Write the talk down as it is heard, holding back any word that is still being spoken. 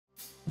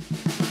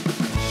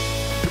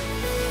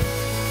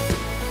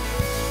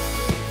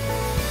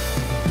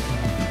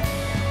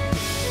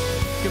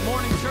Good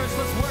morning, church.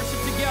 Let's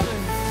worship together.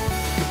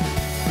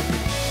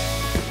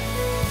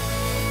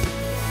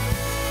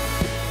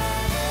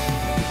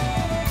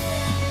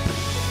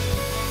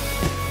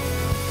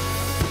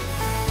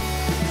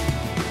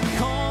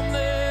 Come,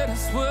 let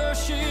us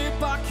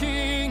worship our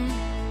King.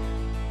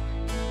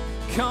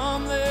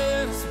 Come,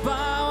 let us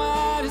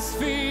bow at His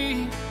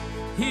feet.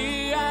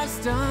 He has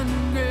done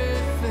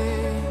great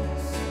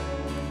things.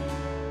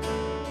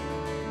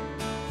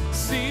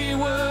 See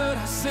what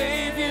our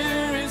Savior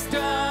has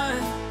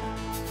done.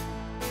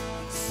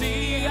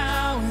 See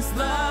how His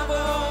love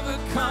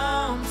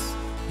overcomes.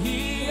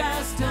 He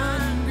has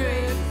done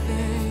great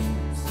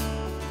things.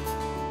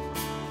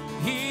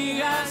 He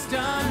has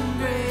done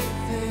great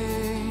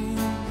things.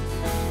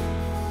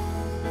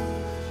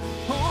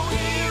 Oh,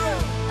 hero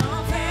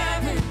of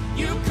heaven,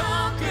 you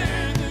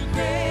conquered the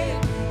grave.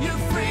 You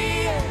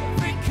free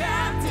every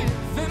captive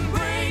and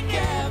break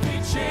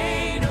every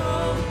chain.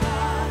 Oh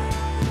God,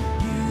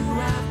 you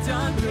have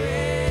done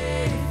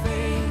great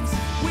things.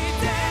 We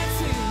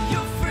dance in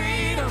your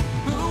freedom,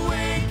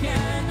 awake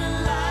and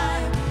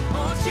alive.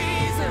 Oh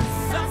Jesus,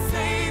 our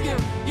Savior,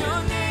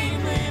 your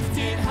name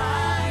lifted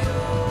high.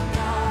 Oh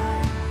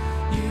God,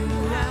 you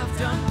have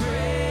done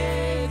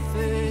great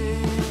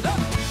things. Oh!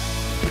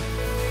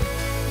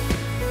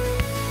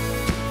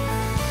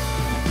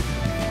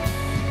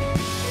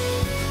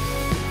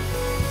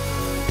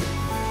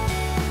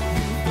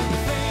 You've been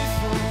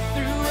faithful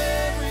through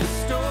every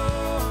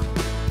storm.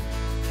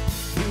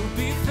 You'll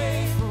be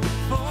faithful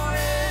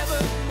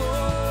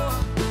forevermore.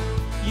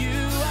 You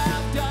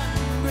have done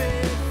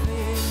great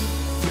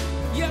things.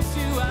 Yes,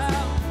 you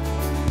have.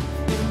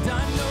 And I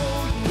know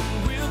you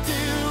will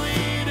do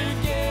it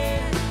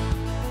again.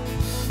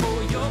 For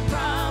your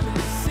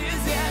promise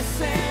is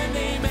yes and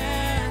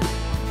amen.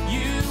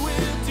 You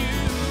will do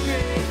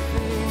great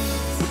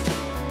things.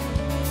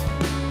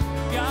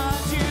 God,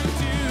 you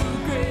do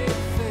great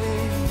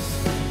things.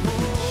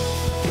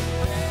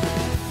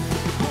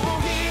 Oh,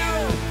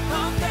 hero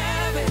of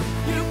heaven,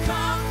 you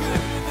conquer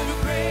the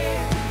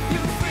grave. You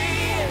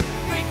free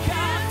every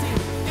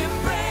captive and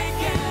break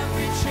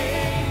every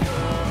chain. Oh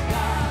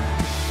God,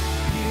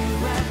 you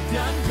have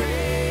done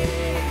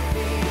great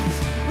things.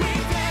 We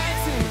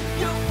dance in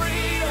your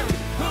freedom,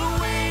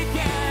 awake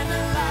and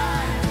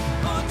alive.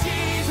 Oh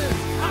Jesus,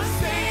 our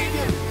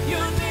Savior,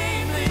 your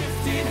name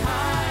lifted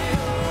high. Oh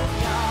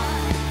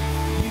God,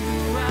 you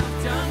have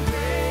done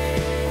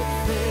great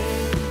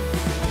things.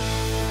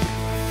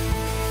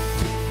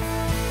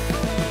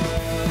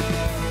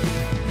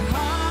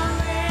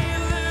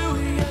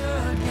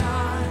 Hallelujah,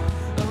 God,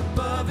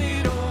 above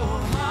it all.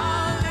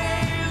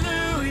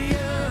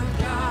 Hallelujah,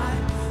 God,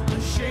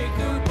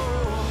 unshakable.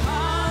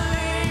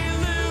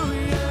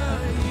 Hallelujah,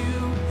 you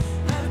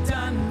have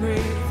done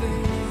great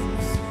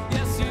things.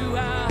 Yes, you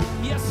have.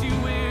 Yes, you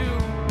will.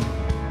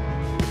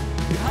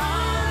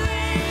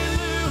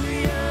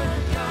 Hallelujah,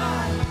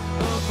 God,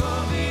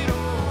 above it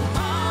all.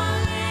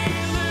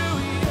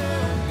 Hallelujah,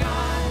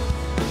 God,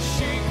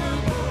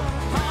 unshakable.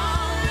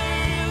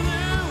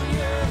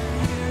 Hallelujah,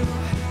 you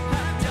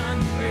have done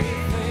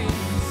great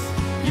things.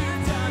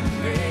 You've done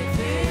great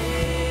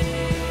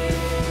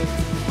things.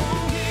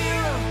 Oh,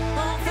 hero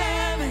of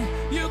heaven,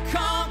 you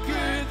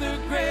conquer the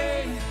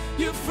grave.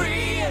 You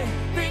free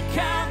every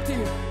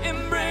captive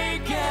and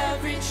break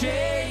every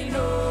chain.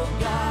 Oh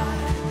God,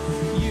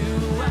 you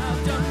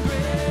have done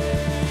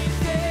great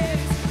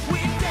things. We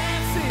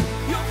dance in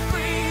your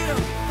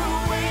freedom,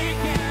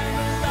 awake and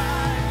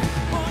alive.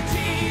 Oh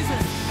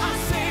Jesus, our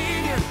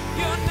Savior,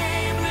 your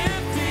name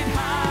lifted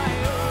high.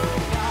 Oh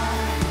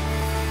God,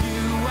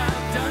 you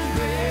have done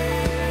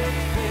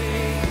great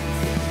things.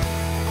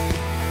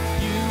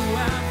 You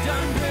have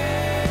done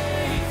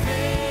great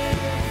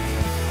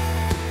things.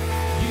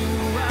 You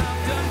have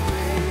done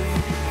great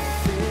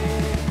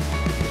things.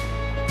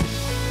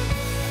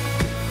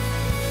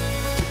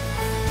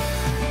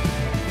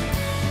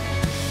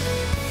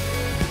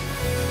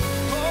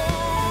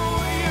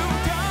 Oh,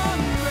 you've done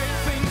great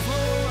things,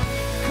 Lord.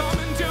 Come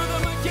and do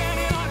them again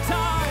in our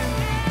time.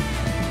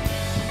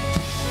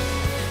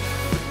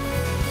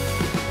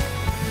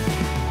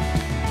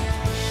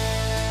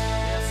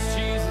 Yes,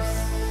 Jesus.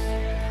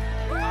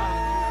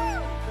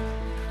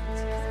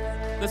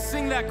 Let's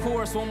sing that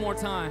chorus one more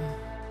time.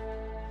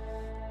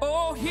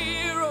 Oh,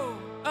 hero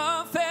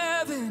of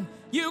heaven,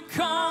 you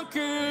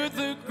conquered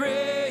the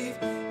grave.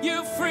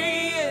 You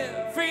free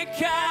every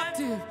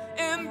captive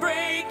and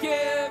break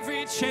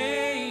every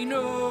chain.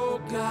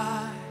 Oh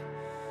God,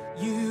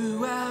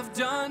 you have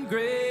done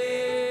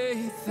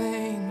great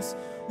things.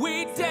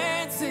 We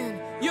dance in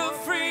your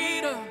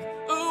freedom,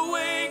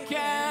 awake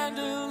and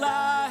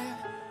alive.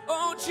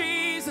 Oh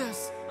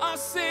Jesus, our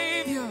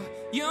Savior,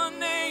 your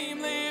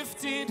name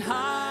lifted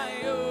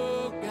high.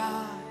 Oh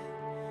God,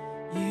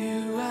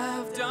 you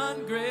have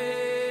done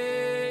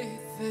great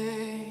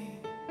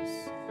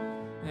things.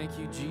 Thank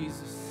you,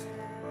 Jesus.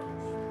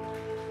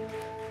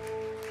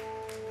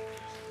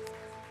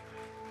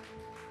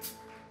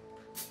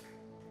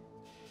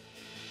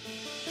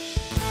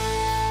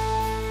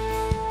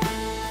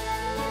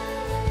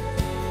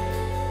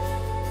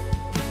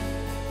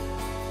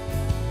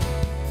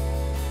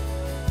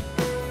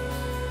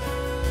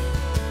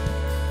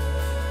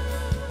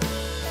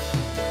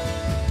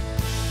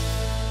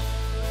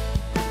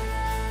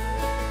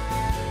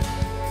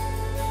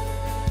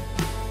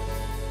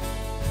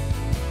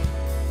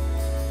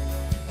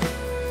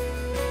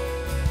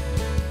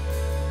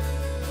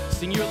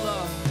 and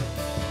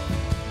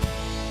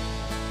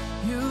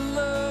your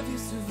love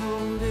is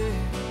devoted,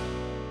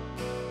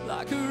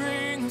 like a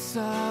ring of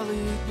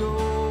solid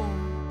gold,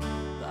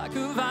 like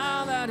a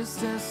vow that is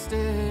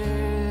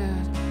tested,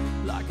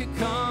 like a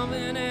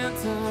covenant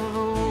of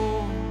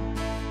old.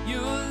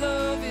 Your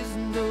love is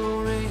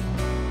enduring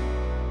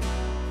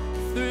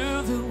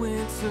through the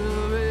winter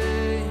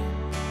rain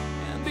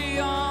and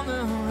beyond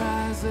the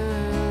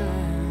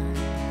horizon,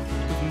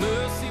 with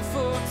mercy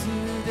for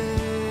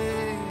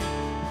today.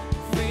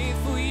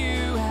 Faithful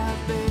you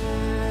have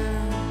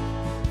been,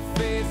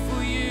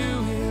 faithful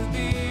you will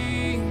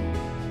be.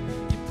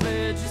 You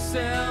pledge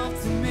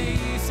yourself to me.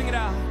 Sing it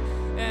out.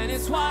 And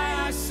it's why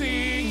I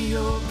sing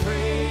your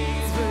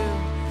praise will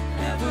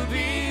ever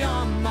be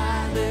on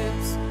my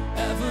lips,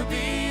 ever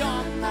be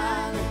on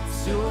my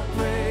lips. Your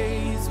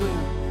praise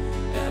will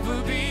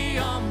ever be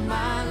on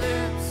my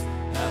lips,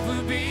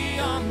 ever be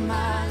on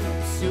my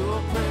lips.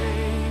 Your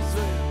praise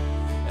will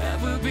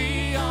ever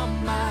be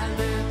on my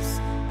lips,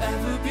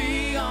 ever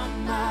be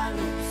on my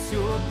lips.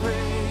 Your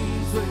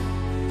praise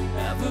will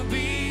ever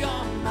be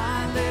on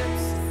my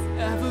lips,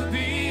 ever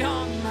be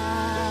on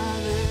my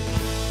lips.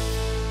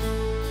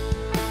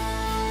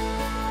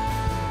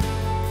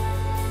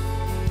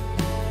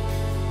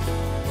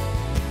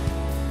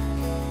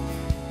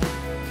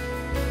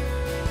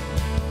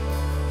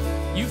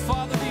 You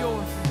father the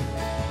orphan,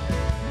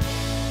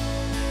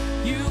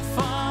 you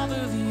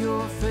father the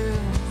orphan.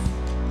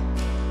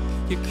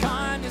 Your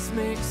kindness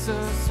makes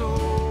us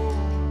whole.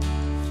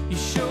 You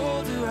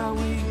shoulder our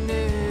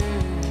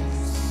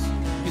weakness,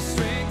 your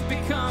strength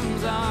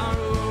becomes our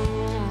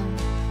own.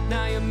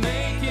 Now you're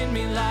making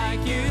me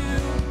like you,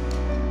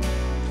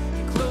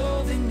 you're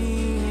clothing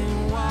me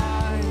in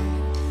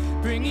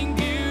white, bringing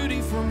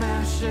beauty from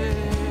ashes.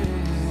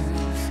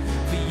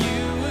 For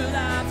you will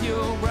have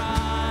your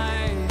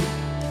bride,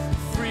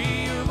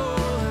 free of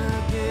all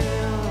her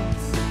guilt,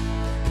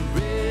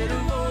 rid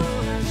of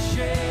all her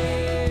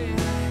shame,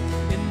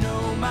 and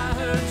know my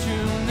hurt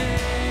you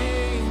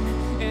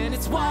name. And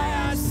it's why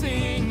I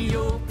sing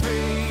your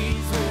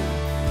praise will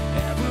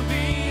ever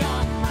be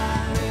on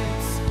my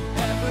lips,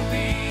 ever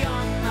be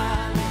on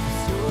my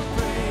lips. Your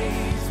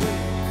praise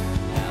will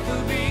ever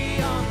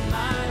be on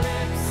my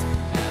lips,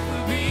 ever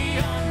be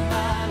on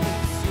my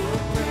lips. Your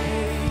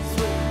praise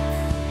will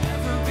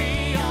ever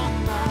be on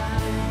my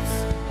lips,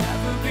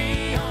 ever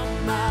be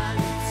on my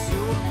lips.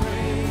 Your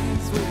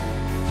praise will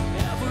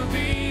ever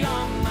be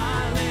on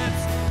my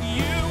lips.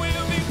 You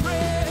will be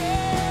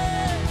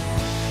praised,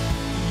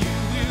 you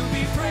will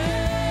be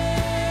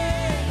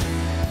praised,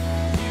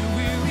 you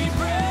will be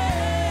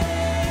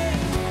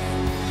praised.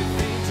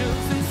 With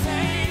angels and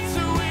saints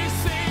we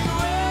sing,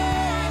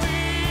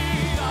 worthy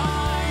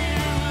are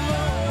you,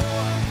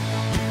 Lord.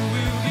 You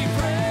will be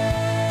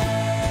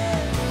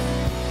praised,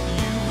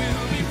 you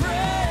will be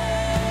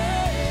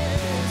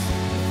praised.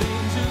 With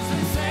angels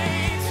and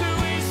saints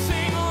we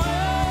sing,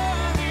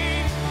 worthy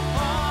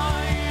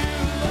are you,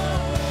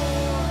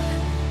 Lord.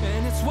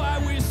 And it's why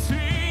we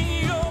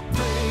sing your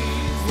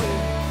praise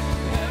will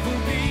ever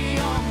be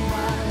on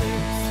my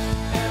lips,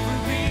 ever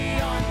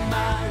be on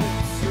my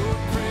lips. Your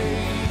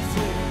praise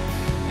will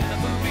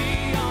ever be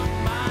on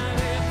my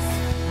lips,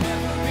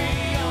 ever be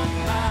on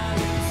my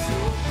lips.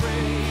 Your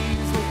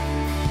praise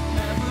will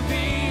ever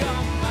be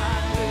on my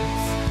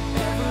lips,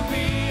 ever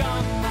be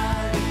on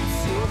my lips.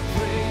 Your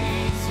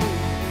praise will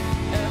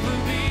ever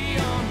be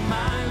on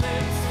my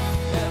lips,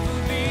 ever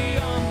be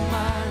on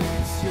my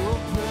lips. Your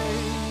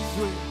praise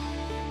will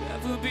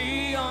ever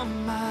be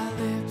on my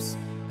lips,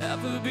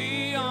 ever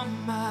be on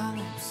my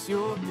lips.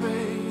 Your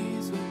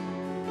praise will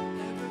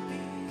ever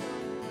be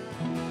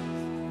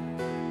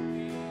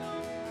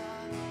on my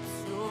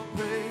lips. Your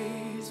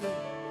praise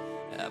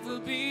will ever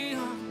be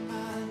on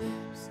my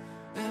lips,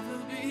 ever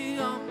be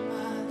on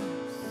my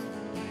lips,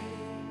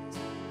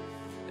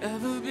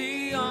 ever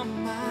be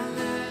on my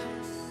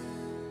lips.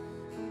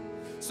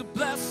 So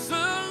bless the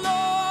Lord,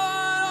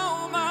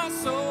 oh my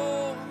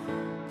soul,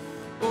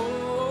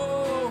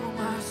 oh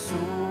my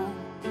soul.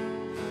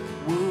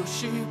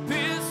 Worship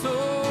His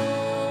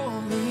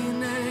holy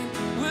name.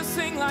 We'll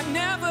sing like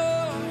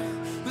never,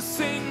 we'll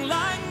sing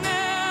like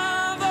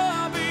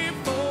never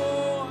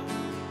before.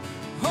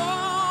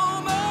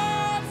 Oh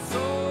my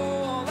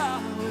soul,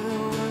 I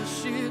will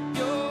worship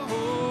your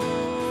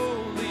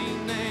holy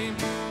name.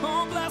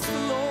 Oh bless the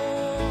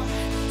Lord,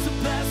 so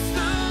bless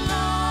the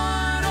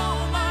Lord,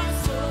 oh my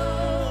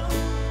soul,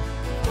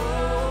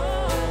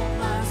 oh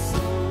my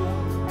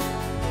soul.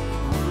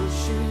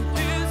 Worship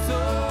His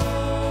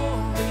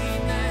holy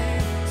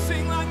name.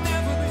 Sing like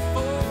never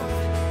before,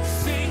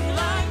 sing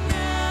like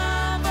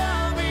never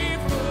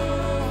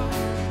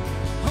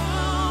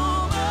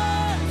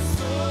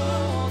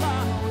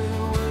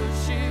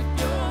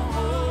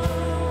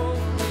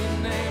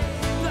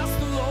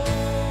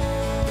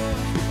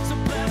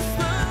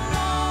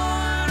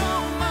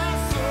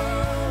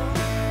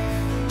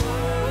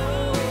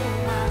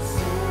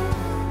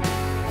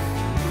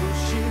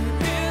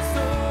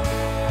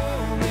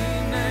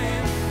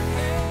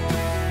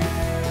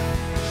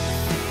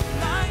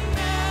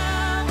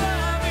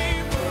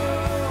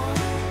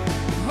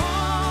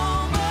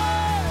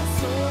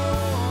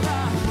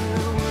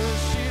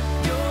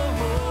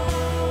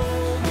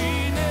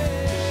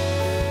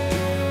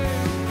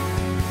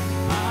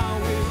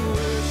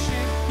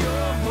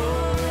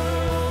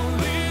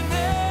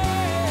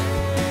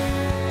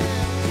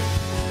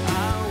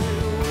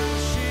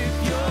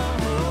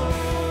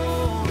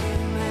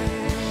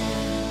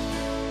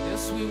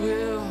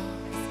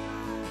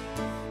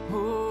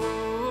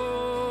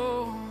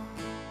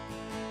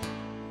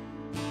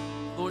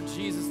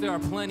there are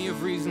plenty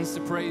of reasons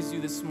to praise you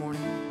this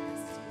morning.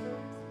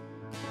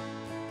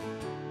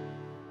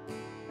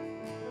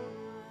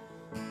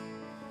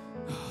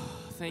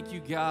 Thank you,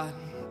 God.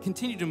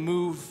 Continue to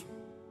move.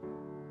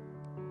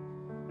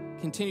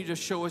 Continue to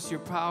show us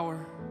your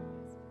power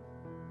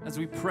as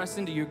we press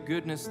into your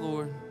goodness,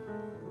 Lord.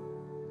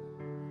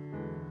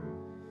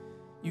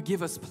 You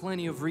give us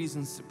plenty of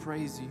reasons to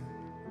praise you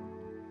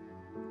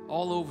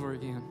all over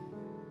again.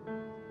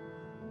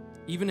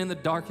 Even in the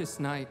darkest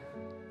night,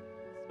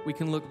 we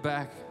can look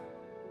back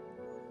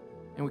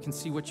and we can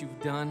see what you've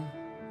done,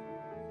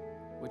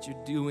 what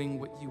you're doing,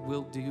 what you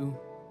will do,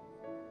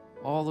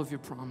 all of your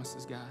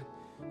promises, God.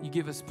 You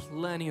give us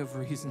plenty of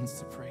reasons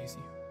to praise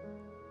you.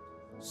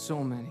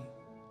 So many.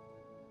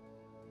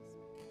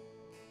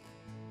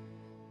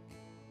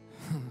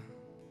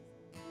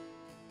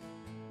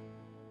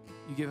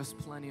 You give us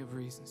plenty of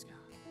reasons, God.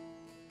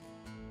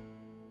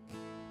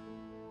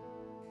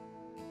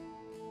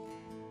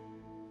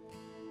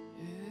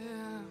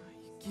 Yeah,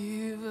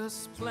 you give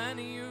us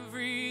plenty of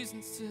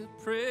reasons to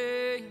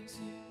praise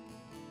you.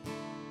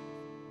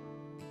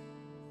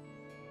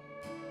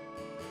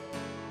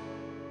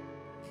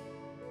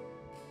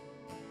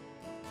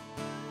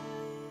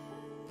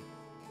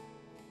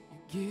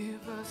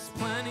 Give us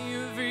plenty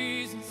of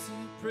reasons to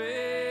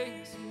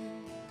praise you.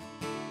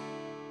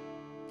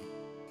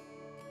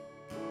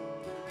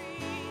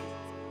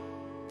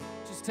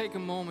 Just take a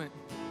moment.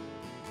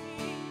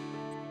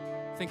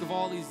 Think of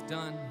all he's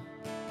done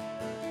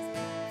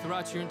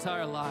throughout your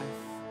entire life.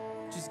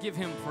 Just give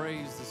him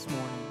praise this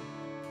morning.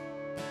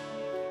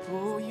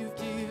 Oh, you've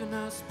given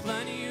us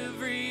plenty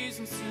of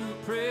reasons to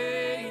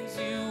praise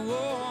you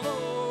all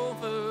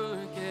over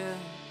again.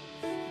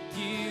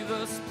 Give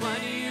us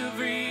plenty of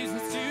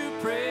reasons to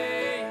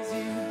praise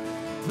you,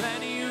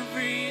 plenty of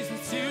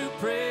reasons to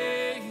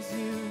praise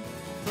you,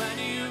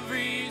 plenty of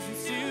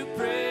reasons to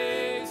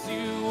praise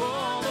you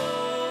all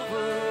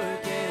over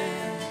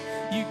again.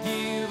 You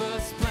give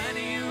us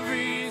plenty of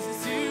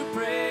reasons to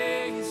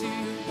praise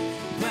you,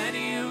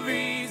 plenty of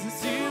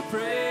reasons to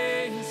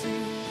praise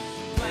you,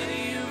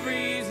 plenty of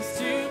reasons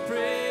to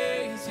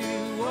praise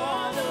you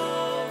all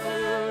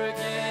over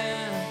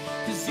again.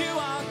 'Cause you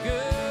are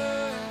good.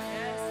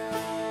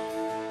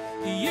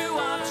 You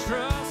are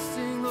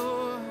trusting,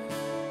 Lord.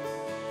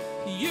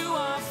 You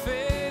are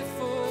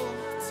faithful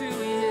to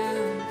the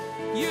end.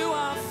 You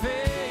are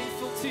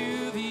faithful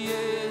to the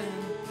end.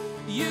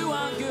 You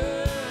are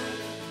good.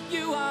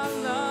 You are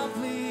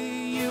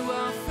lovely. You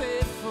are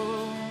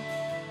faithful.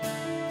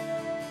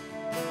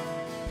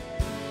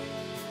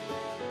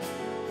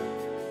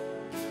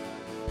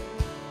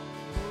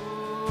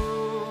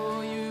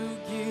 Oh, you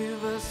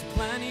give us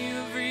plenty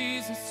of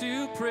reasons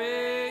to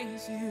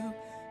praise you.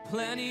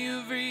 Plenty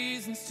of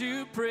reasons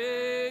to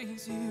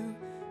praise you.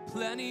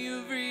 Plenty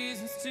of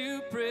reasons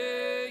to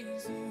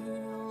praise you,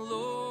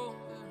 Lord,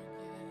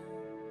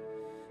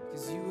 again.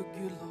 'Cause you are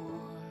good,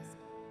 Lord.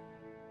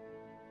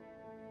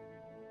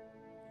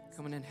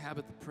 Come and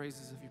inhabit the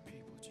praises of your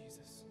people,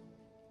 Jesus.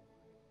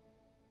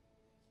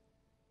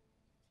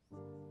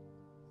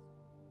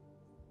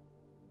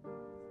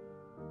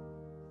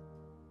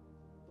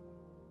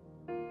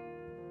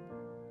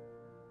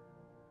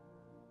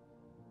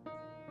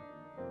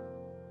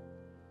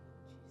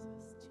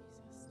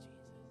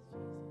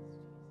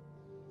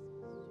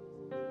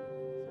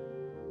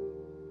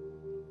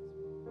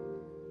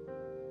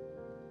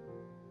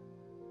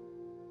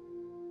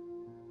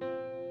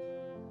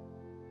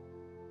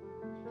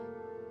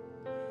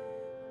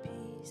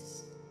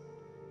 Peace,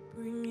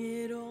 bring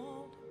it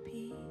all to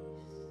peace.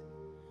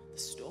 The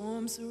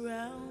storm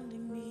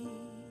surrounding me,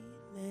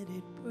 let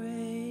it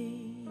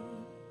break.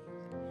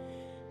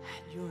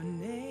 At your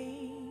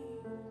name,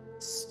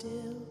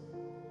 still,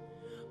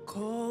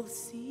 call the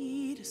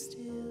sea to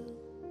still,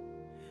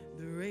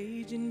 the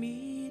rage in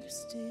me to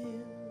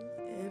still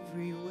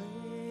every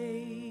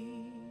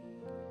wave.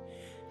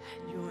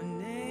 At your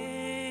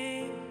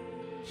name,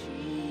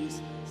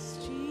 Jesus,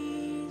 Jesus.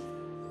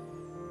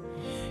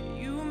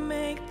 You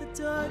make the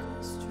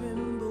darkness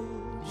tremble,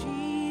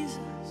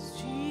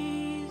 Jesus,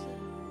 Jesus.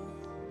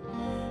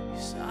 You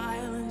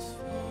silence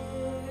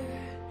fear,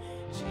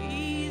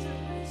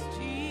 Jesus,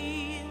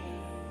 Jesus.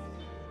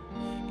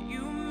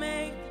 You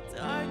make the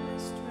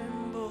darkness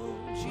tremble,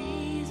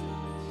 Jesus,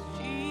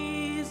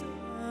 Jesus.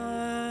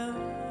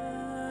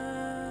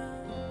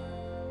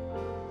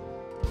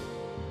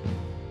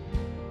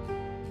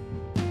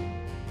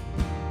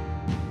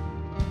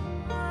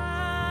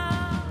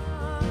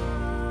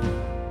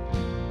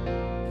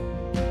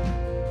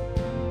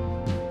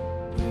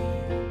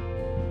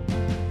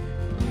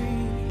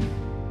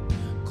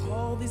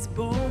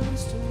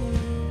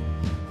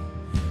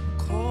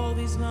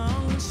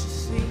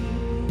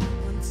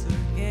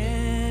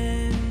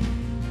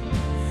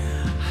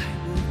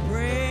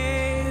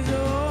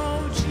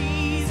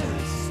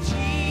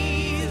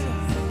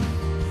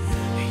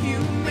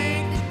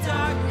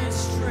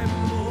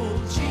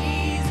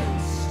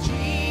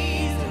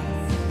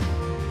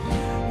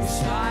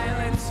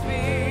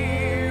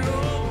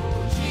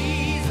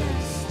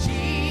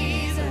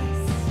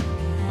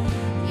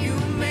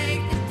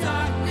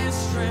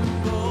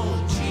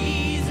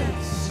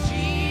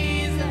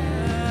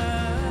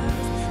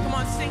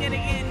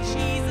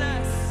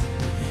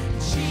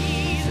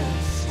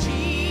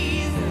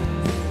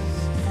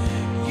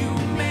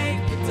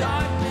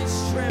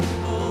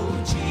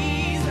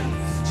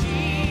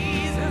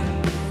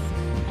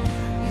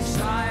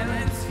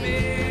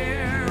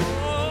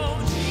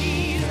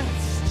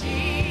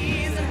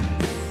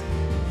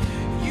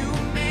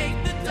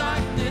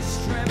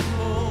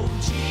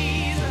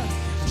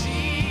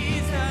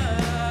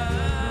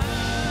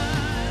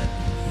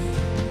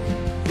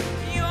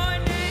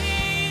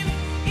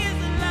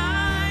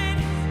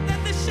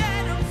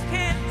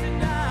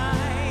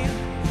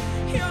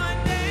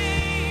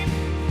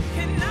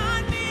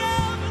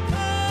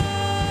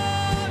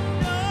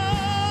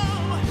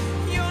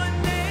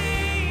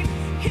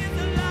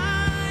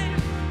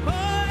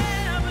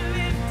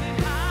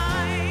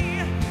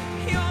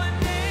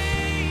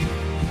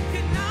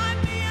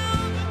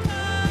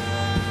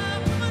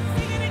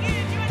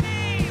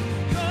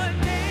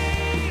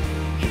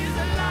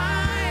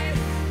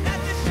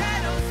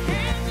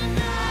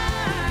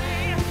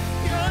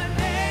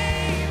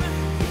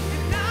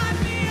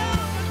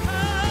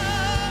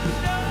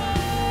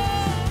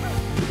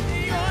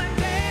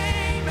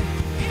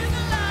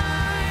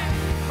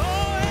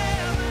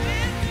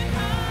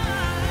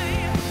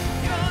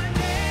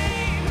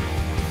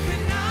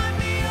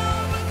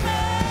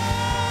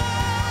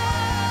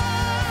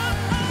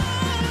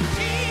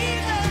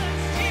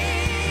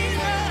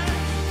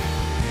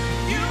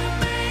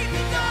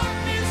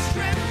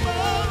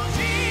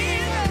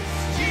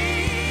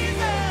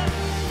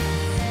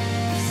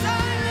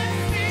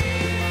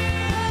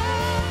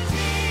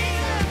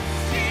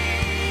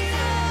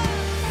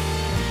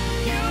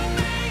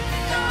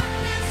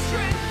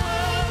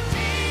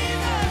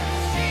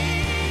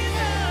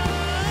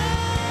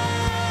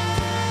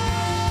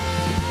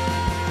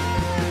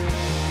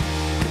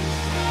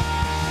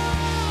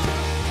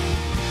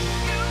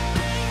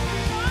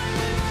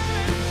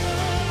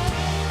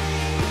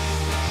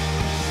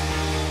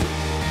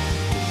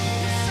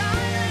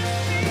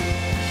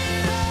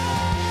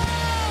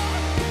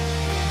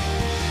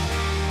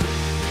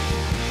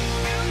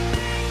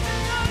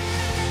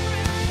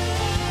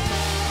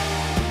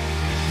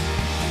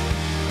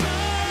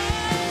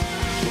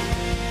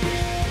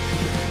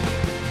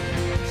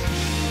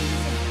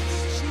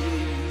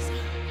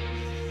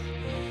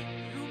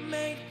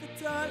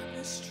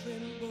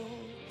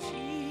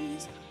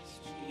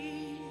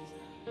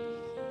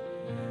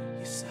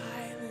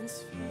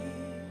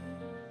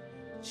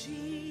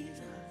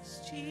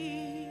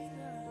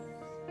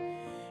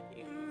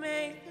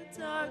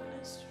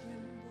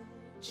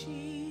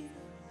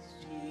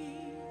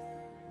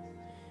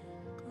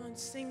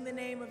 sing the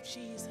name of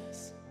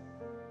Jesus.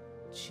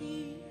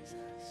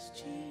 Jesus,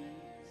 Jesus.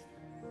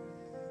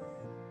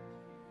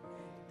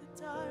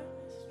 The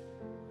darkness.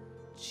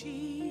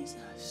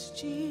 Jesus,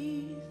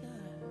 Jesus.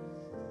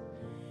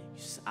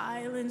 You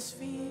silence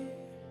fear.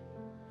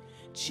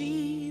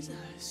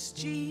 Jesus,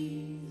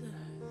 Jesus.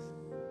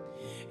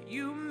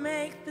 You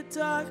make the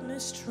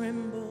darkness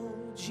tremble.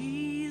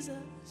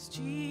 Jesus,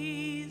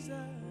 Jesus.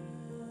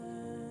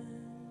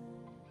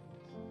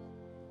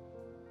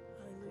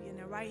 Hallelujah.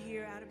 Now right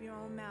here, out of your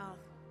own mouth,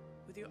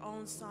 with your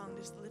own song,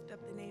 just lift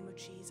up the name of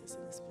Jesus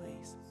in this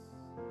place.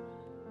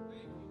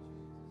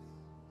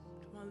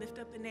 Come on, lift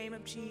up the name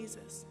of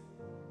Jesus.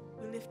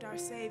 We lift our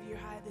Savior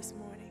high this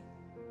morning.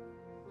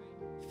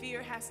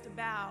 Fear has to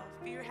bow.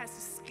 Fear has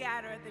to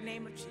scatter at the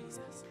name of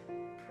Jesus.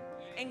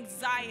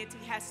 Anxiety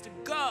has to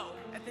go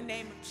at the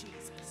name of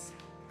Jesus.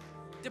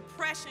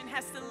 Depression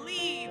has to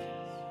leave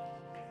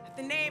at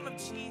the name of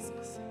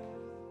Jesus.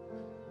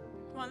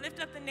 Come on,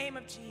 lift up the name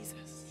of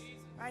Jesus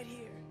right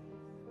here.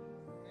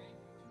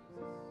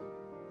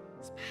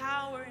 There's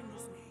power in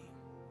His name.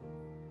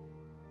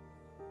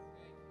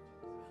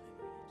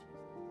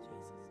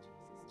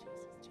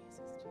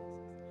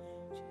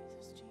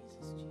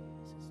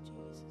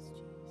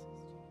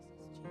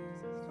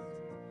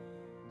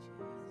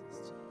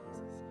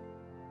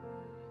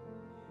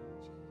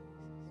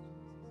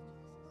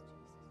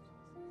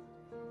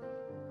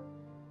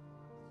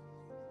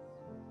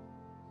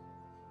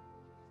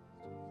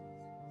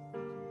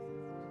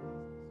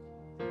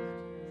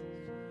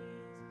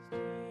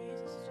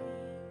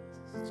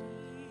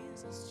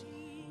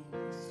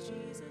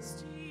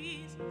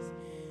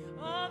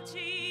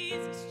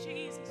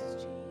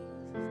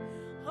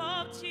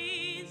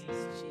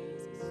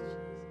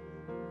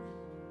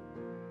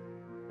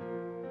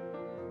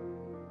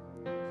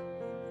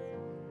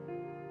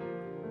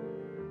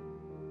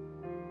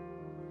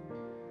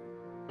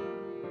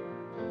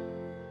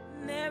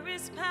 There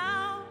is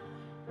power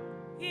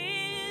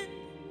in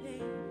the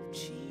name of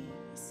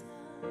Jesus.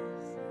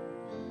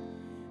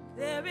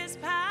 There is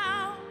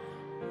power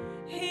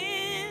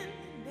in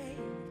the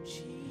name of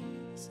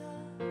Jesus.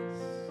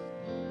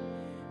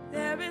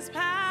 There is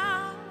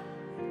power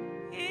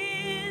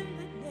in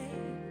the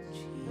name of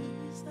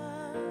Jesus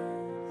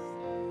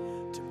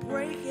to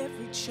break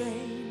every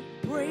chain,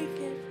 break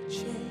every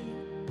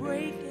chain,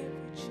 break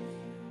every chain.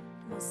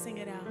 Come on, sing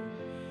it out.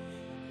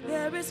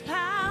 There is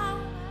power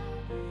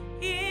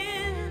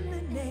in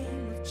the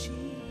name of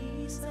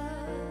Jesus.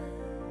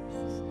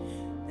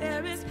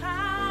 There is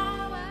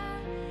power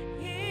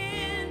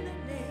in the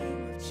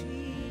name of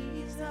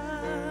Jesus.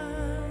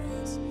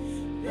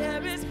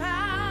 There is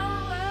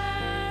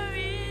power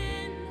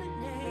in the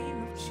name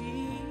of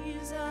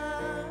Jesus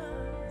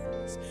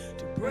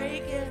to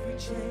break every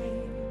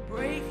chain,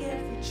 break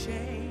every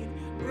chain,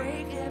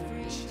 break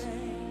every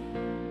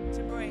chain,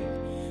 to break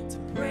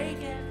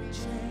every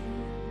chain,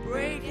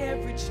 break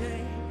every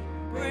chain,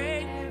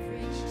 break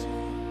every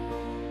chain.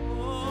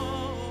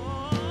 Oh,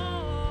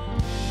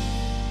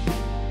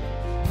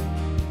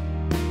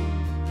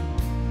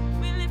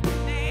 we lift the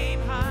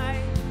name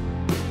high,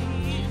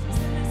 Jesus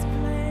in this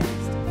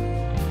place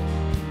today.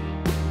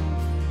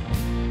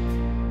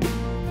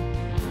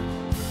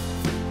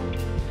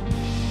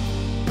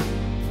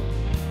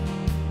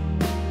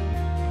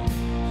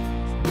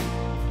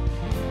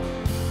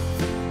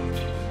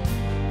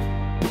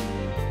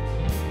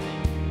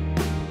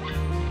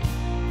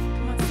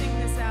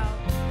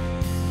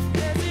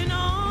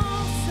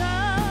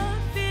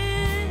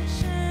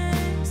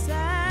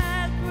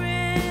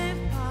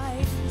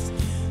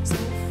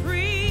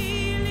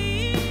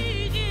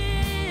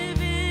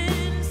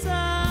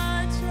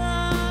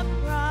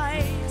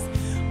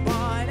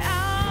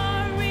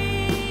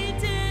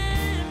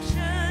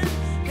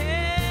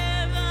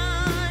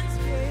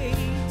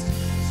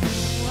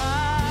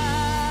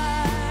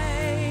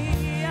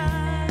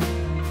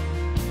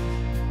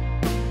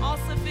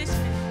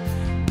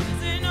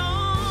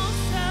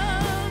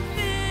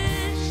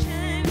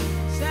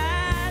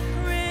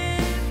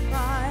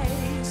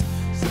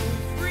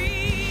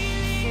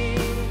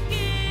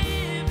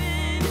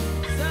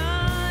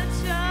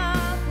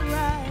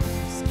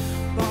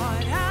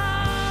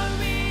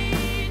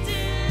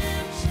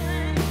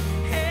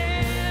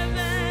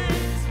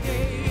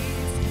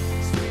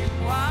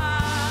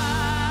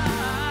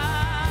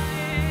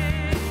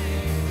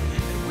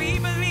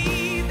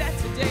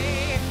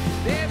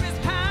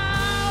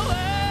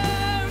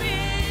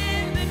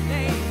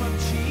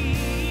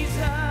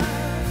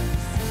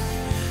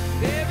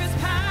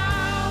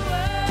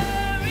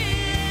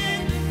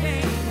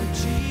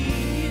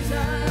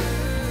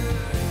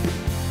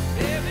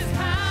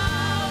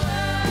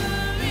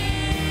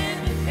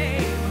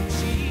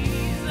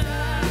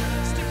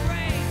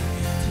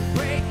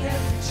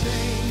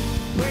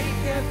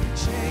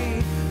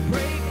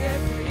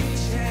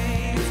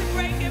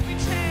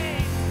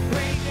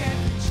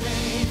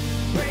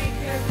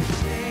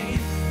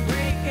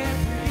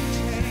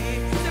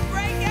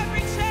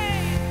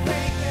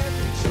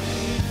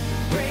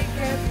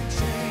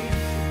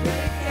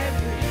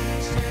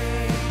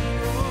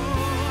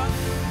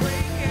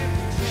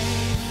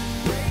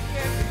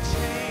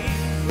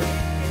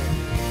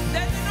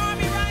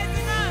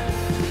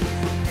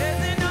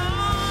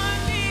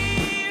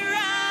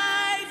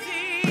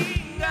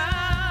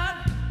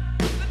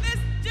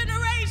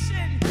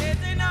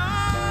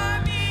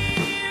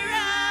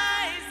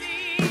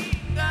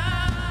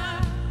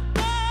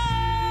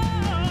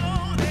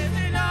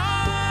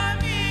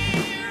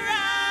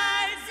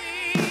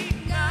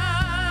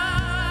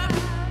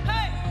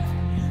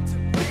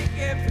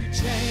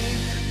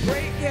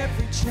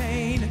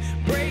 chain,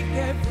 break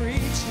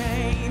every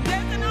chain.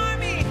 There's an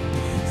army.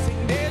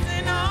 Sing, there's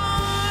an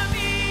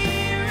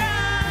army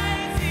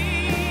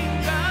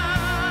rising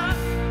up.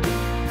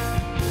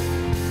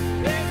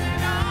 There's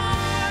an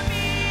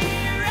army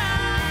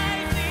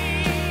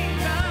rising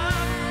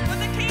up for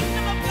the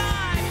kingdom of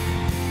God.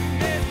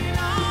 There's an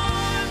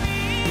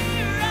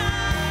army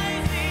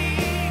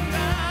rising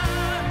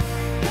up.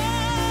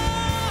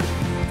 Oh,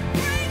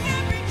 break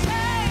every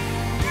chain,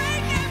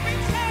 break every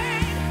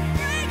chain,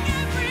 break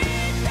every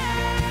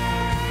chain,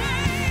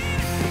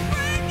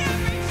 break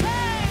every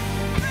chain,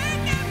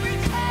 break every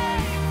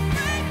chain,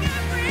 break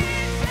every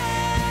chain.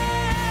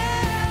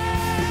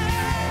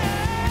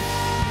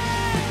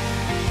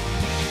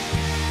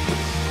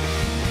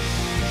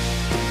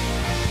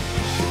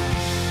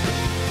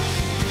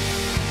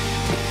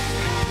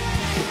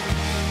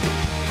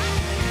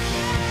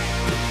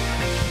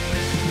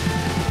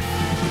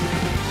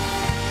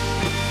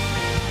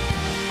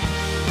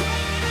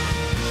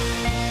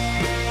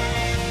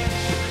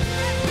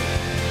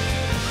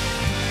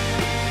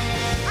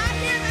 I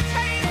hear the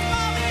chains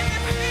falling in the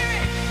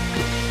spirit.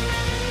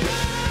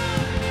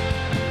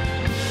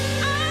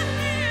 I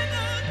hear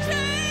the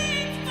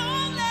chains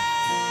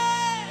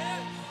falling.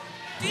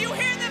 Do you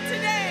hear them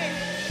today?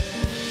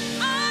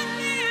 I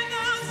hear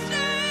those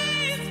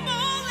chains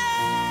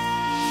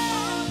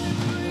falling.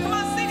 Come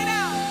on, sing it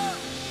out.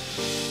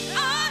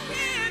 I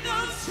hear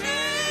those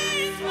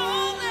chains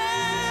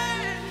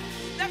falling.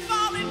 They're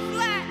falling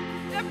flat.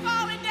 They're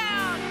falling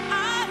down.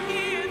 I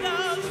hear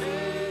those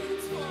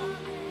chains falling.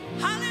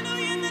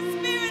 Hallelujah, in the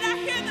spirit, I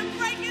hear them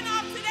breaking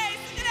off today.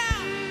 Sing it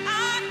out.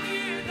 I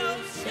hear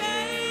those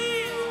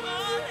chains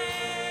falling.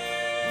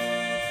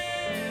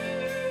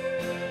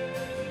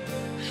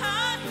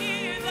 I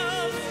hear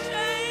those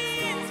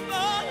chains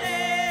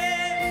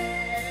falling.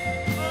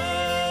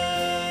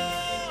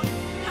 Oh,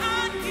 I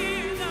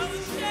hear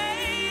those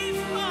chains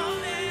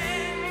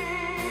falling.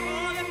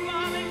 Oh, they're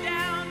falling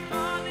down,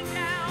 falling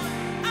down.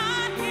 I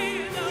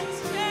hear those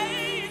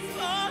chains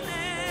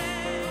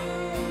falling.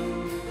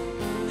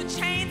 The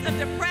chains of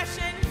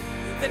depression,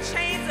 the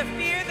chains of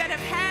fear that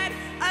have had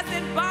us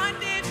in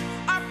bondage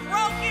are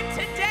broken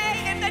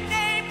today in the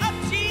name of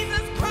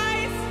Jesus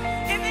Christ.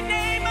 In the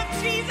name of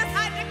Jesus,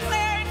 I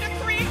declare and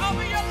decree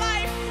over your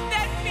life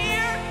that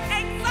fear,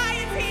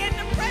 anxiety, and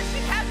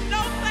depression has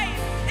no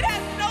place. It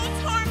has no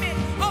torment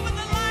over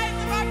the lives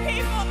of our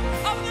people,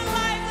 over the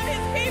lives of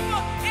his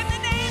people. In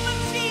the name of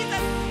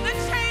Jesus, the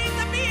chains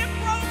are being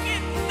broken.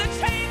 The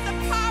chains of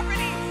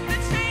poverty, the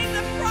chains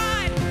of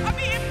pride are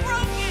being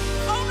broken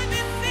over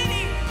this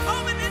city,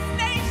 over this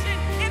nation.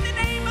 In the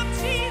name of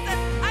Jesus,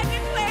 I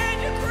declare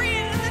and decree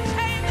it, and the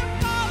chains are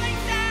falling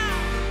down.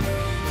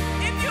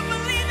 If you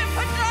believe it,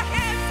 put your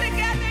hands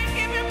together and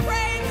give him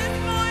praise this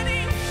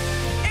morning.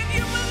 If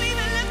you believe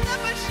it, lift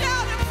up a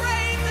shout of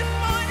praise this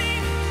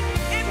morning.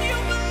 If you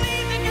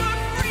believe that you're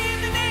free in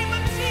the name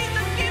of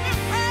Jesus, give him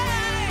praise.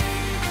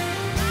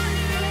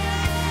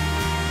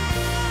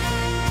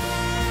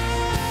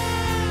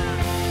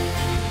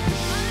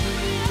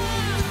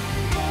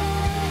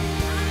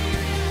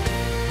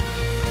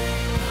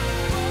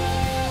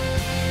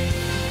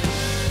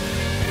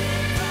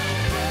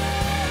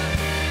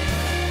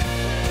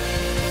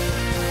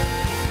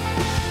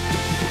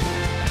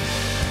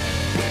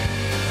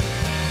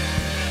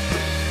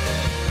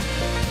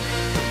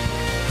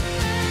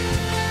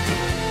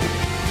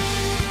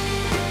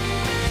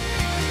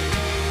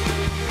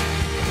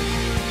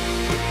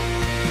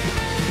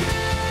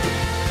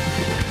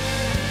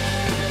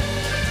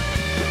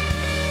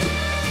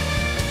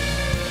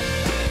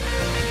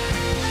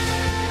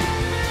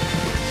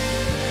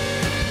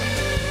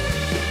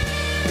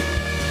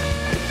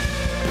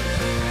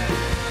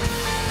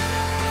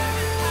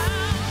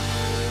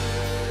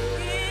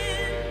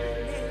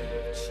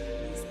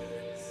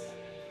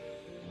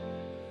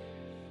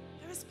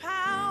 There's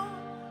power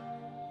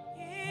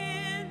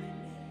in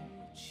the name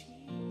of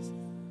Jesus.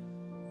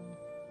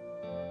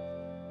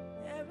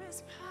 There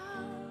is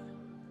power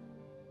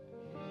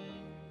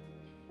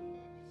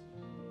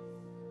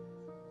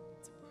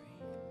to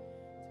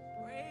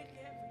break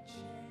every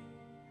chain.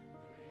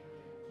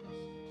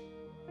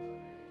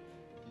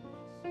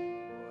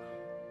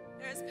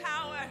 There's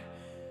power.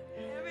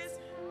 There is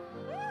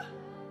power.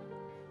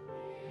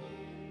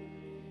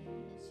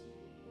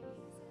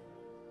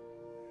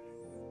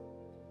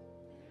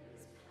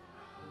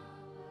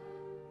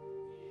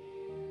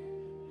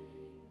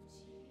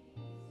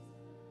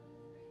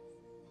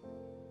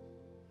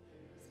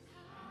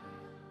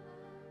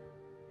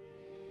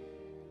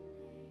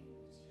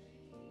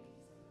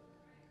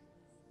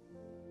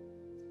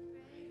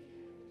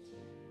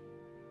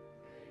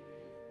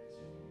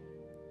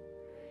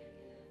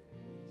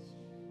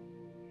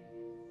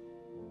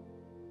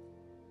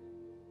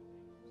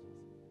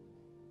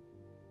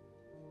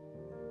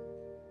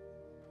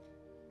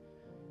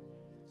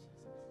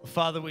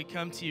 Father, we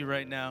come to you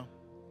right now,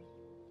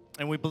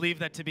 and we believe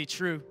that to be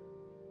true.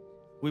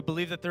 We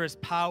believe that there is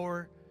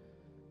power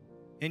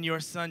in your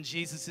Son,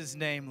 Jesus'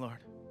 name, Lord.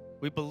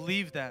 We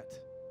believe that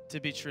to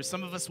be true.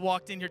 Some of us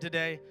walked in here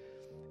today,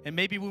 and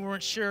maybe we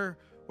weren't sure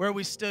where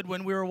we stood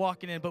when we were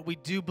walking in, but we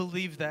do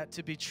believe that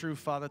to be true,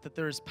 Father, that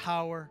there is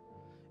power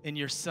in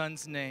your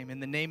Son's name, in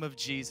the name of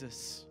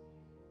Jesus.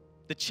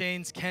 The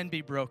chains can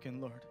be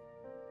broken, Lord.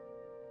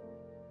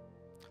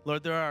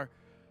 Lord, there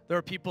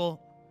are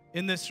people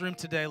in this room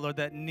today, Lord,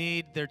 that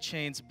need their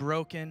chains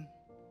broken.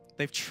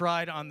 They've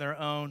tried on their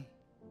own.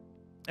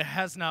 It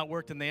has not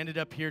worked, and they ended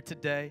up here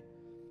today.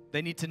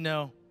 They need to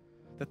know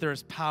that there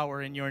is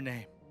power in your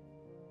name.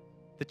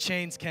 The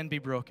chains can be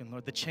broken,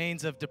 Lord. The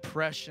chains of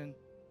depression,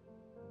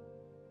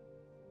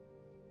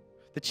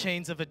 the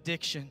chains of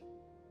addiction,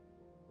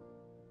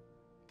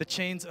 the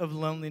chains of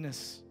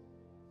loneliness.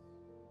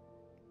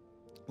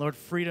 Lord,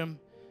 freedom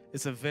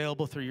is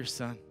available through your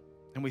Son,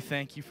 and we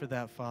thank you for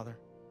that, Father.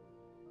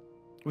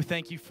 We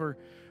thank you for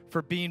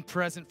being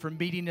present, for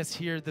meeting us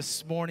here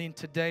this morning,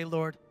 today,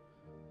 Lord.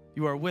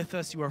 You are with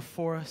us. You are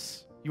for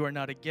us. You are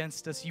not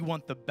against us. You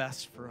want the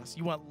best for us.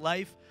 You want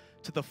life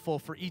to the full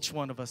for each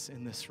one of us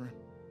in this room.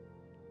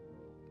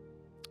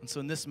 And so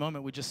in this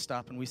moment, we just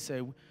stop and we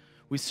say,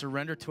 we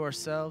surrender to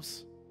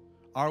ourselves,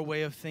 our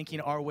way of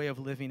thinking, our way of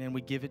living, and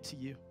we give it to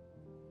you.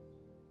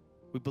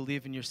 We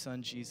believe in your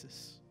Son,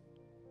 Jesus.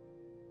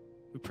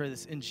 We pray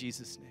this in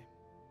Jesus'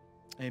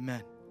 name.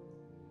 Amen.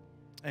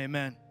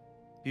 Amen.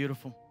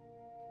 Beautiful.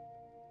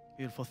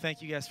 Beautiful.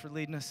 Thank you guys for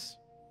leading us.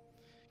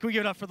 Can we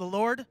give it up for the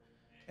Lord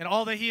and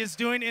all that he is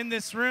doing in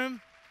this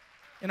room,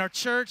 in our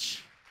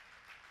church,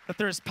 that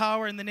there is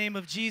power in the name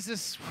of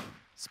Jesus?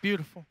 It's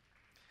beautiful.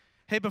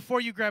 Hey,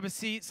 before you grab a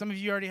seat, some of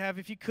you already have,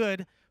 if you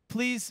could,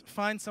 please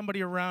find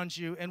somebody around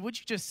you, and would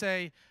you just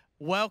say,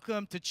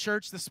 welcome to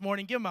church this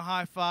morning? Give them a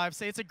high five.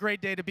 Say, it's a great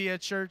day to be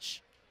at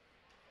church.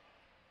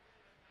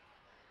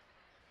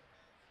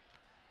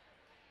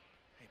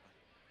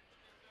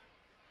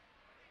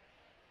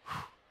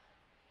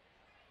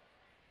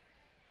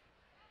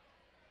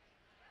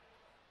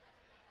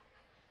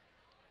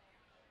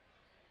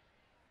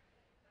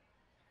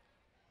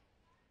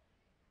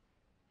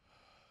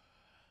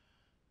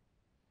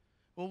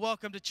 Well,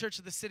 welcome to Church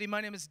of the City. My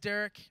name is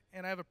Derek,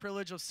 and I have a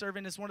privilege of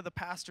serving as one of the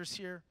pastors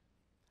here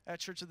at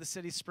Church of the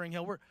City, Spring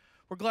Hill.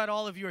 We're glad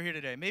all of you are here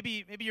today.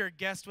 Maybe you're a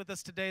guest with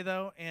us today,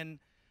 though, and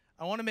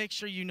I want to make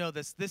sure you know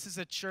this. This is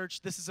a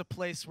church. This is a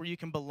place where you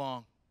can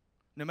belong.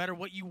 No matter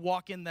what you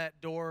walk in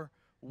that door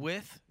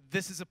with,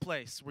 this is a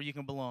place where you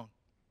can belong.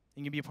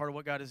 You can be a part of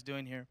what God is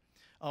doing here.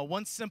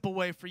 One simple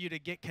way for you to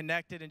get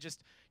connected and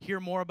just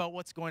hear more about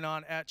what's going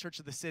on at Church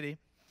of the City,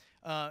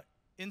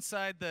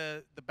 inside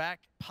the back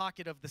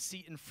pocket of the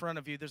seat in front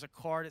of you, there's a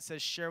card. It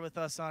says Share With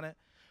Us on it.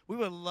 We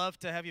would love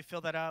to have you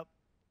fill that out.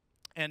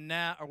 And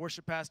Nat, our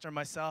worship pastor, and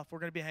myself, we're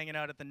going to be hanging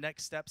out at the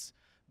Next Steps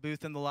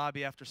booth in the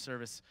lobby after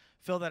service.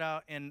 Fill that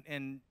out and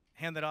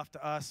hand that off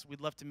to us. We'd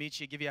love to meet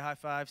you, give you a high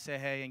five, say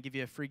hey, and give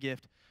you a free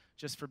gift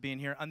just for being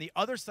here. On the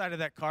other side of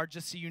that card,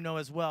 just so you know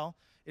as well,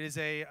 it is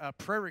a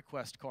prayer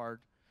request card.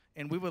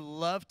 And we would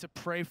love to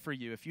pray for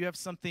you. If you have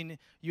something,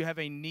 you have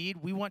a need,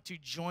 we want to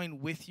join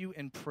with you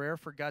in prayer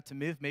for God to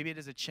move. Maybe it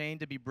is a chain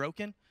to be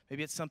broken.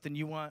 Maybe it's something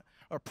you want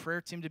our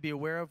prayer team to be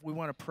aware of. We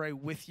want to pray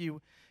with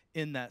you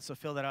in that. So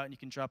fill that out, and you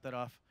can drop that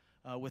off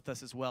with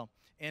us as well.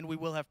 And we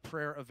will have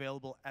prayer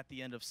available at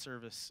the end of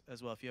service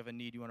as well. If you have a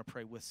need, you want to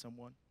pray with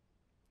someone.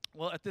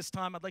 Well, at this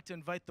time, I'd like to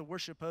invite the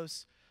worship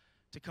hosts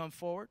to come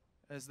forward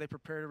as they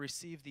prepare to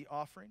receive the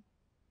offering.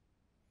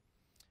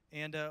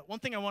 And one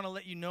thing I want to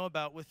let you know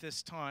about with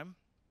this time,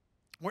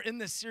 we're in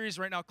this series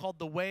right now called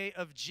The Way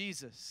of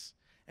Jesus.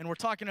 And we're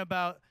talking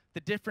about the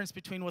difference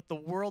between what the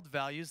world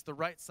values, the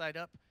right side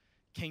up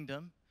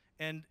kingdom,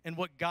 and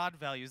what God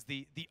values,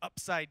 the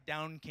upside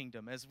down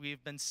kingdom. As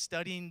we've been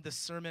studying the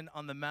Sermon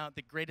on the Mount,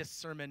 the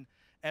greatest sermon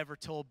ever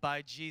told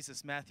by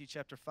Jesus, Matthew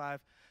chapter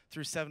 5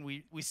 through 7,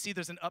 we see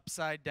there's an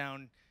upside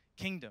down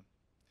kingdom.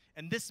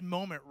 And this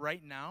moment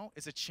right now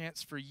is a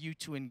chance for you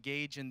to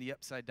engage in the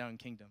upside down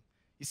kingdom.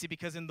 You see,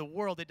 because in the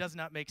world, it does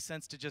not make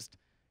sense to just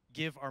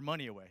give our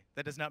money away.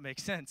 That does not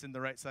make sense in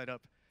the right side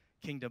up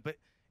kingdom. But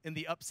in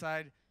the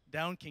upside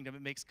down kingdom,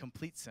 it makes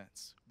complete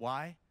sense.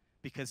 Why?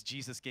 Because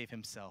Jesus gave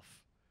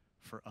himself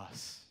for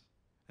us.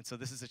 And so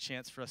this is a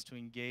chance for us to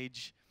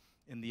engage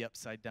in the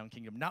upside down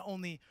kingdom, not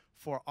only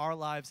for our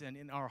lives and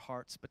in our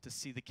hearts, but to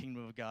see the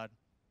kingdom of God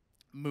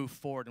move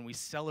forward. And we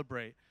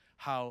celebrate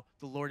how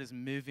the Lord is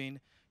moving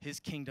his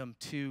kingdom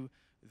to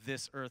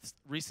this earth.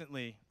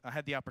 Recently, I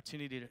had the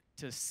opportunity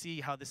to see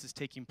how this is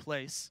taking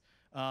place.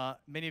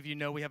 Many of you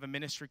know we have a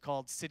ministry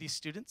called City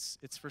Students.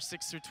 It's for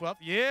 6th through 12th.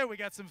 Yeah, we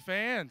got some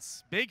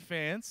fans, big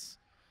fans.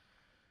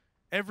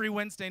 Every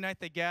Wednesday night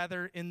they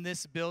gather in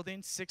this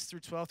building, 6th through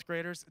 12th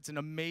graders. It's an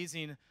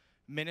amazing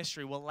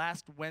ministry. Well,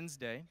 last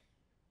Wednesday,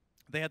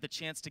 they had the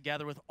chance to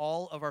gather with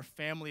all of our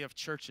family of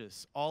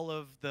churches, all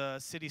of the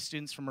city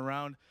students from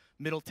around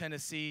Middle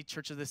Tennessee,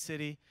 Church of the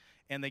City,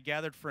 and they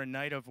gathered for a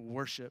night of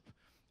worship.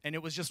 And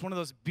it was just one of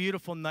those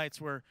beautiful nights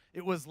where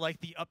it was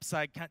like the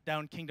upside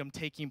down kingdom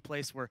taking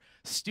place, where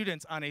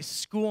students on a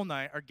school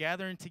night are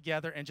gathering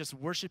together and just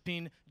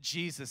worshiping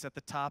Jesus at the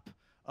top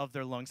of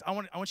their lungs. I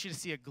want you to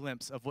see a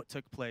glimpse of what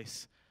took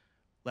place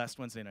last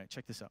Wednesday night.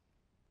 Check this out.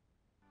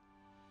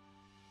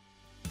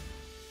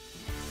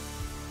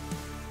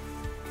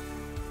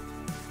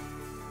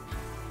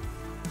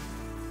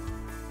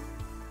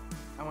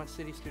 I want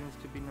City students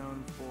to be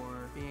known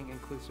for being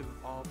inclusive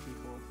of all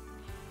people.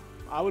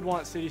 I would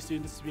want City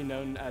students to be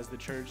known as the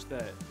church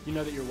that you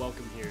know that you're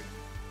welcome here.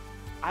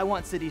 I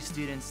want City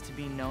students to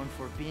be known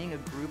for being a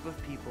group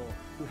of people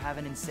who have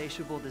an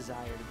insatiable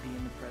desire to be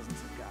in the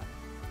presence of God.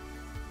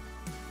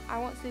 I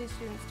want City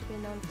students to be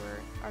known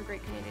for our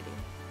great community.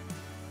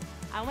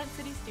 I want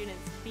City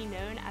students to be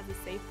known as a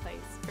safe place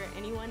for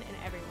anyone and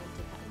everyone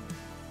to come.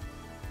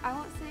 I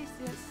want City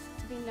students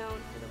to be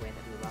known for the way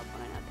that we love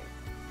one another.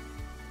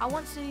 I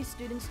want City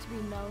students to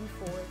be known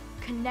for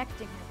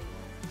connecting everyone.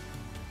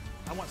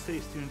 I want City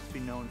students to be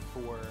known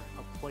for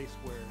a place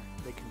where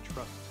they can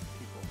trust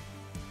people.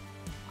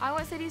 I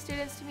want City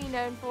students to be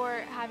known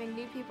for having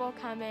new people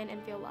come in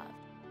and feel loved.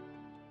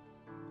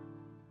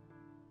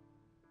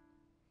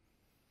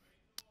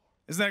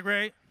 Isn't that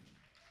great?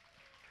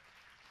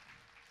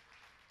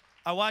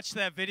 I watched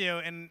that video,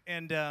 and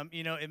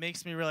it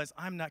makes me realize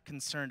I'm not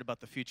concerned about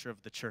the future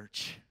of the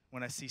church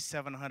when I see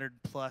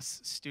 700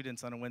 plus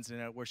students on a Wednesday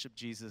night worship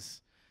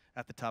Jesus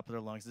at the top of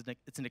their lungs.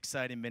 It's an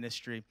exciting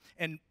ministry.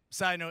 And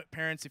side note,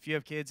 parents, if you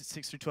have kids at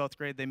 6th through 12th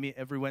grade, they meet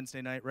every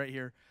Wednesday night right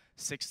here,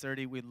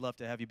 6:30. We'd love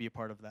to have you be a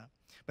part of that.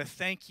 But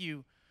thank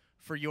you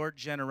for your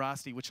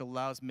generosity, which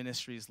allows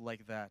ministries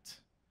like that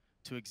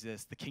to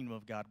exist, the kingdom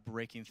of God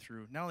breaking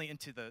through, not only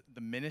into the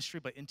ministry,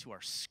 but into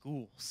our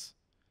schools,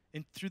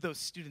 and through those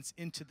students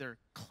into their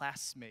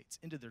classmates,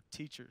 into their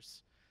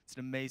teachers. It's an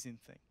amazing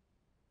thing.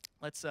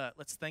 Let's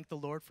thank the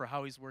Lord for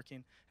how he's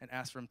working and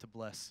ask for him to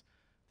bless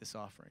this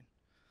offering.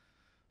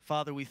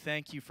 Father, we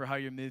thank you for how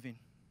you're moving.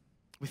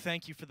 We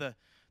thank you for the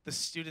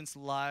students'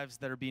 lives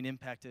that are being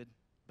impacted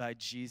by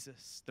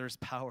Jesus. There's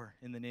power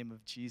in the name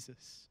of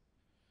Jesus.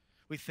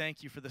 We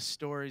thank you for the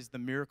stories, the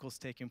miracles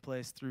taking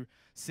place through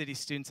City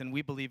students, and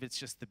we believe it's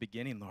just the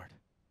beginning, Lord.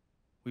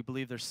 We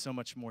believe there's so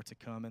much more to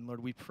come. And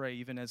Lord, we pray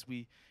even as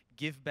we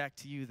give back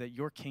to you that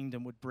your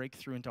kingdom would break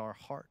through into our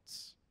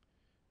hearts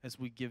as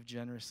we give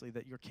generously,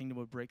 that your kingdom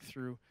would break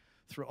through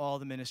all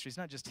the ministries,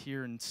 not just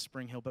here in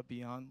Spring Hill, but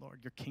beyond, Lord.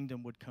 Your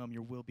kingdom would come,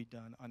 your will be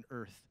done on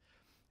earth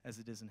as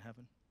it is in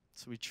heaven.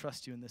 So we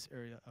trust you in this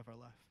area of our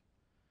life.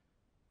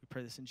 We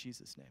pray this in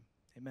Jesus' name.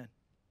 Amen.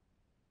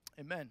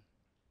 Amen.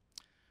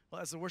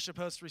 Well, as the worship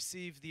host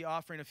receive the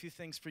offering, a few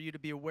things for you to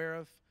be aware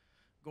of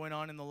going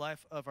on in the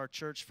life of our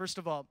church. First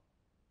of all,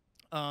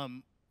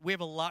 we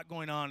have a lot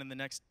going on in the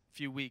next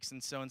few weeks,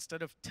 and so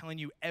instead of telling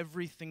you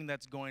everything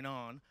that's going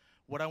on,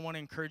 what I want to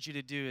encourage you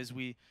to do is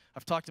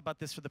I've talked about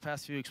this for the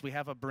past few weeks. We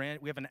have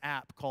an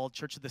app called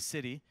Church of the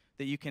City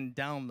that you can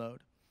download,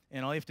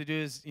 and all you have to do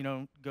is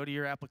go to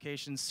your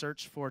application,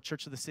 search for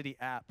Church of the City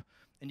app,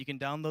 and you can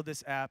download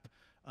this app.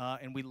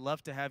 And we'd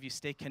love to have you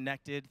stay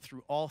connected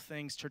through all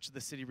things Church of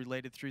the City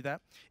related through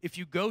that. If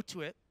you go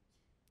to it,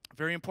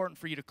 very important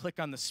for you to click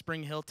on the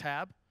Spring Hill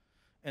tab,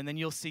 and then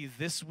you'll see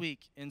this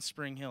week in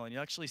Spring Hill. And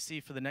you'll actually see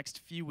for the next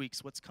few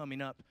weeks what's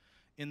coming up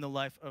in the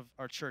life of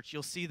our church.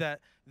 You'll see that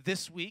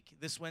this week,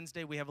 this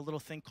Wednesday, we have a little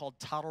thing called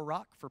Toddle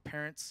Rock for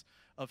parents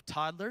of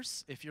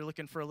toddlers. If you're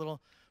looking for a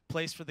little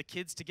place for the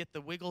kids to get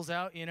the wiggles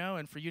out,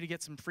 and for you to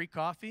get some free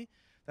coffee,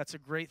 that's a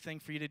great thing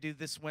for you to do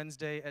this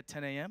Wednesday at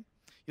 10 a.m.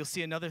 You'll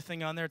see another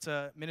thing on there. It's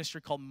a ministry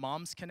called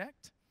Moms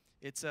Connect.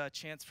 It's a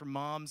chance for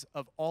moms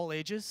of all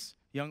ages,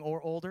 young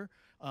or older,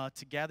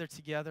 to gather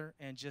together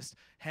and just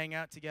hang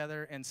out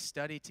together and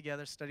study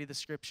together, study the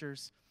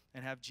scriptures,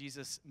 and have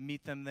Jesus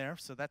meet them there.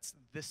 So that's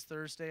this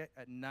Thursday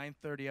at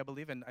 9:30, I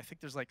believe. And I think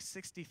there's like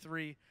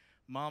 63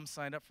 moms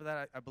signed up for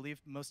that. I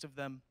believe most of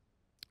them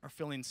are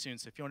filling soon.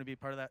 So if you want to be a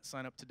part of that,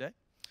 sign up today.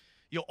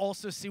 You'll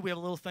also see we have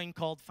a little thing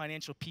called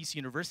Financial Peace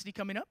University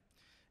coming up.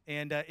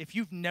 And if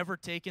you've never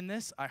taken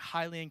this, I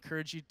highly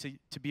encourage you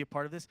to be a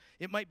part of this.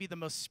 It might be the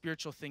most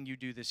spiritual thing you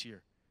do this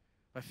year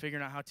by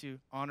figuring out how to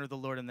honor the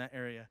Lord in that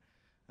area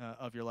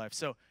of your life.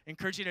 So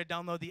encourage you to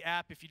download the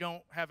app. If you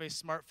don't have a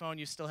smartphone,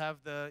 you still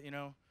have the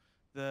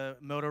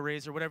Moto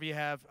Razr, whatever you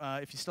have.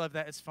 If you still have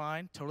that, it's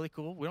fine. Totally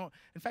cool.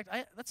 In fact,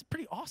 that's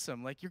pretty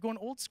awesome. Like, you're going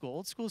old school.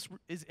 Old school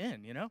is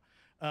in, You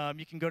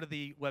can go to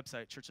the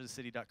website,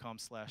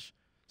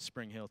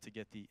 churchofthecity.com/springhill to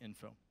get the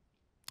info.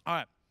 All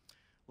right.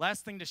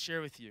 Last thing to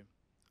share with you.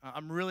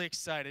 I'm really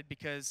excited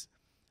because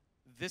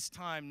this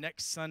time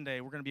next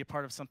Sunday, we're going to be a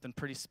part of something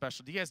pretty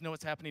special. Do you guys know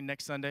what's happening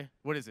next Sunday?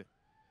 What is it?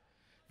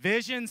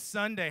 Vision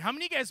Sunday. How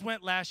many of you guys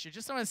went last year?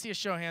 Just want to see a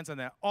show of hands on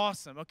that.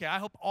 Awesome. Okay, I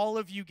hope all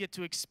of you get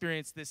to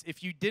experience this.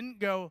 If you didn't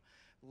go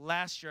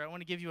last year, I want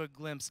to give you a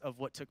glimpse of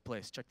what took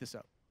place. Check this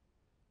out.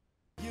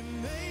 You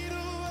made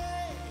a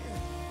way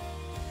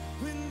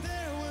when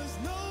there was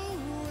no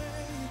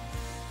way,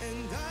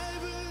 and I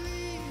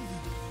believe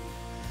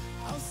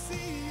I'll see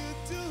you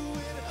do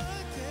it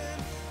again.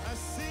 I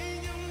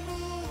see you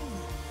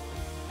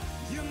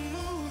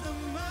move the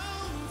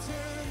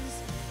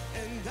mountains,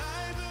 and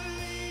I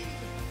believe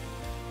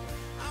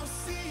I'll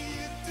see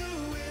you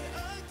do it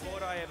again.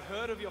 Lord, I have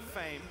heard of your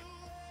fame.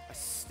 I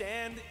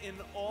stand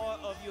in awe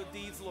of your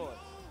deeds, Lord.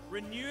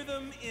 Renew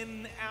them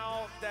in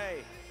our day.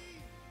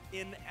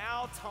 In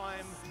our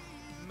time,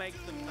 make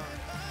them known.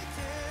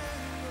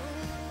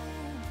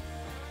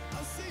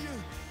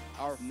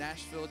 Our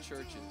Nashville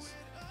churches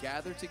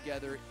gather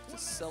together to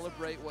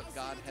celebrate what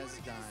God has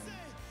done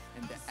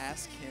and to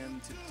ask Him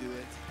to do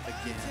it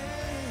again.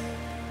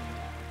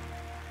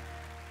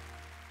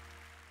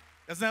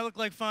 Doesn't that look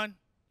like fun?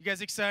 You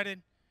guys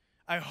excited?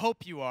 I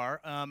hope you are.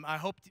 I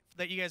hope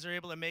that you guys are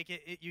able to make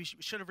it. You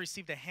should have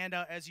received a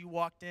handout as you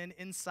walked in.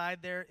 Inside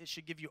there, it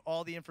should give you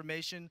all the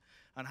information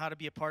on how to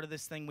be a part of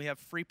this thing. We have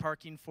free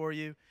parking for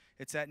you.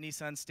 It's at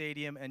Nissan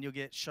Stadium, and you'll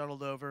get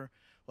shuttled over.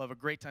 We'll have a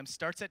great time.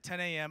 Starts at 10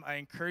 a.m. I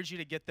encourage you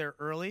to get there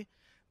early.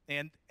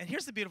 And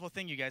here's the beautiful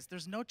thing, you guys.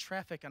 There's no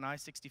traffic on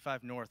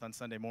I-65 North on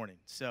Sunday morning.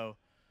 So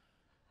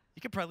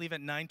you could probably leave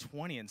at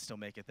 9:20 and still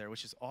make it there,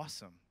 which is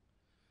awesome.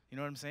 You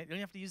know what I'm saying? You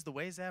don't have to use the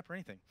Waze app or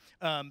anything.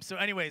 So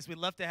anyways, we'd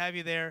love to have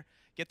you there.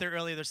 Get there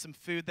early. There's some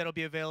food that'll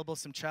be available.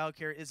 Some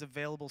childcare is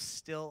available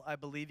still, I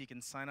believe. You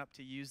can sign up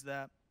to use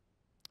that.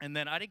 And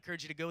then I'd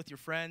encourage you to go with your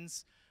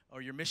friends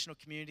or your missional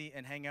community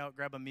and hang out,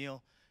 grab a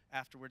meal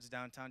afterwards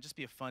downtown. Just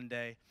be a fun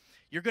day.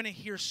 You're going to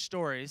hear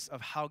stories of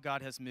how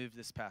God has moved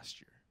this past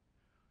year.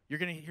 You're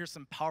going to hear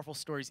some powerful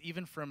stories,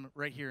 even from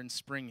right here in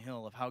Spring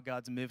Hill, of how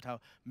God's moved,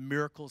 how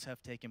miracles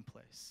have taken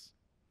place.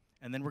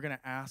 And then we're going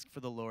to ask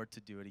for the Lord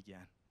to do it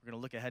again. We're going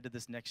to look ahead to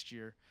this next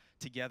year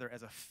together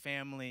as a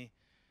family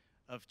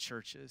of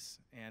churches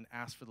and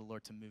ask for the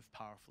Lord to move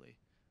powerfully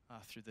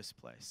through this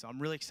place. So I'm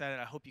really excited.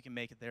 I hope you can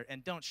make it there.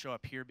 And don't show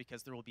up here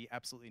because there will be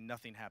absolutely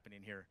nothing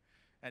happening here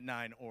at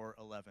 9 or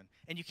 11.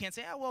 And you can't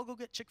say, oh, well, go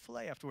get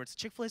Chick-fil-A afterwards.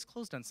 Chick-fil-A is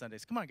closed on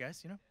Sundays. Come on,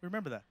 guys.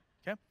 Remember that,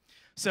 okay?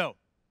 So,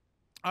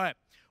 all right.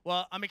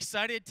 Well, I'm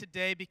excited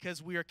today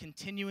because we are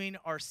continuing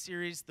our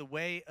series, The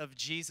Way of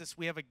Jesus.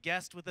 We have a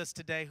guest with us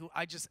today who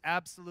I just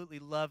absolutely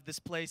love. This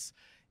place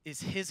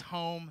is his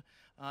home.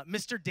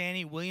 Mr.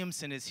 Danny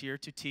Williamson is here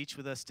to teach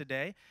with us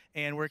today,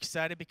 and we're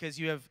excited because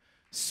you have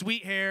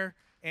sweet hair,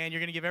 and you're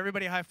going to give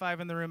everybody a high five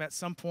in the room at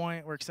some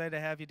point. We're excited to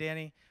have you,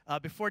 Danny.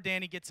 Before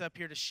Danny gets up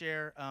here to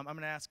share, I'm going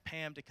to ask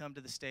Pam to come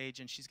to the stage,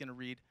 and she's going to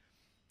read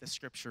the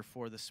scripture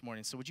for this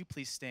morning. So would you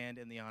please stand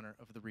in the honor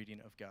of the reading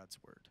of God's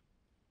word?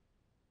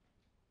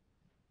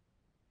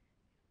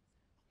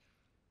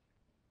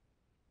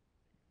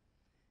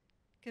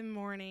 Good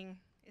morning.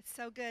 It's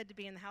so good to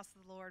be in the house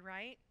of the Lord,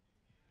 right?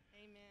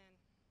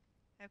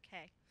 Amen.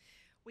 Okay.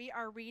 We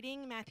are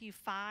reading Matthew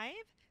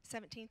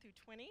 5:17 through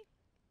 20.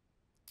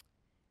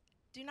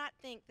 Do not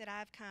think that I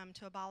have come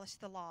to abolish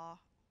the law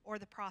or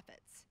the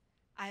prophets.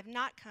 I have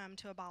not come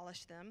to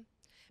abolish them,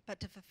 but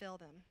to fulfill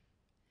them.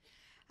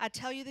 I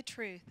tell you the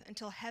truth,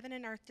 until heaven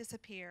and earth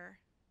disappear,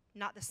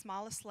 not the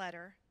smallest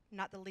letter,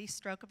 not the least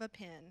stroke of a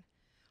pen,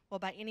 will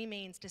by any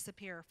means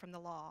disappear from the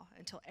law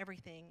until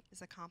everything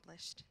is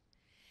accomplished.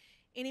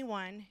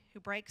 Anyone who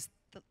breaks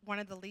one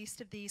of the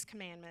least of these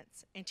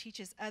commandments and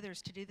teaches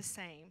others to do the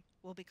same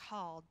will be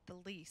called the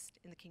least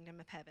in the kingdom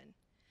of heaven.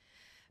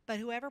 But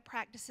whoever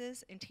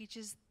practices and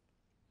teaches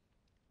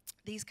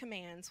these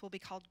commands will be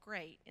called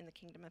great in the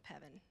kingdom of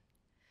heaven.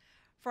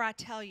 For I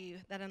tell you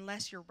that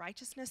unless your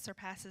righteousness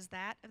surpasses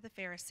that of the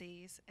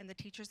Pharisees and the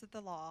teachers of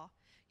the law,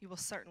 you will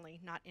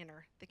certainly not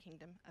enter the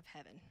kingdom of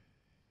heaven.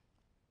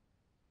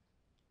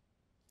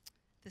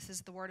 This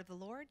is the word of the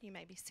Lord. You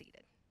may be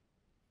seated.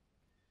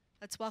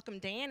 Let's welcome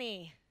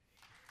Danny.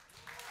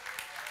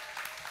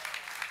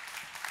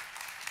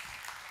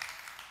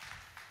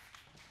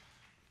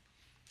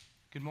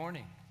 Good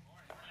morning.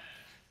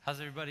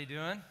 How's everybody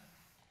doing?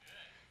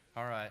 Good.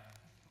 All right.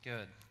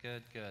 Good.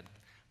 Will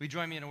you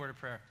join me in a word of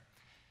prayer?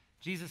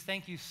 Jesus,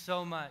 thank you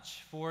so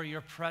much for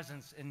your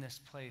presence in this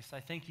place.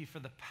 I thank you for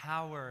the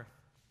power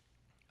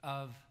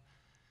of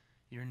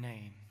your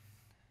name.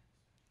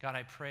 God,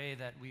 I pray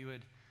that we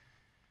would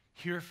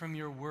hear from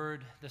your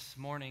word this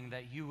morning,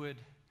 that you would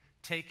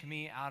take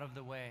me out of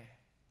the way.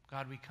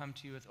 God, we come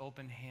to you with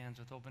open hands,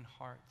 with open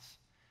hearts,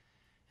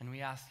 and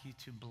we ask you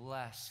to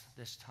bless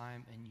this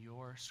time in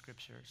your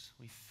scriptures.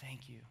 We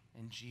thank you.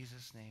 In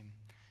Jesus' name,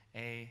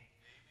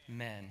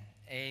 amen.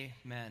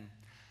 Amen.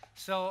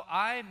 So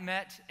I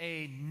met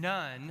a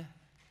nun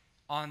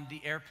on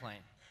the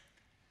airplane,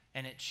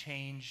 and it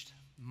changed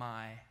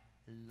my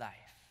life.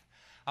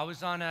 I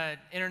was on an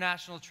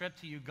international trip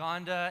to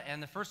Uganda,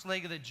 and the first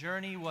leg of the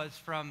journey was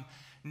from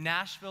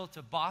Nashville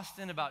to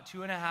Boston, about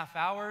 2.5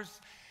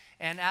 hours.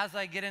 And as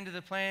I get into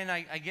the plane,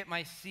 I get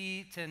my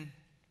seat and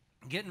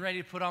getting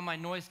ready to put on my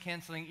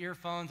noise-canceling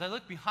earphones. I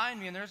look behind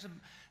me, and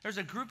there's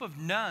a group of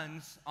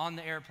nuns on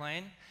the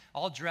airplane,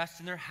 all dressed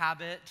in their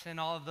habit and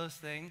all of those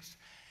things.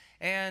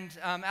 And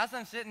as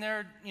I'm sitting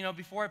there,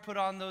 before I put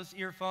on those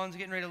earphones,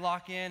 getting ready to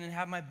lock in and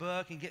have my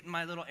book and get in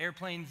my little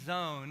airplane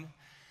zone,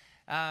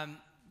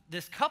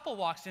 this couple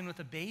walks in with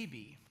a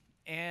baby.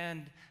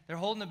 And they're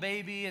holding a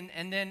baby,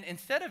 and then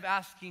instead of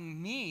asking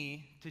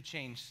me to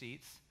change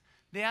seats,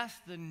 they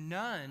asked the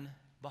nun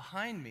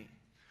behind me,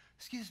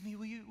 excuse me,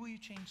 will you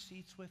change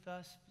seats with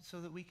us so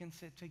that we can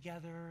sit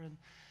together? And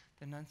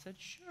the nun said,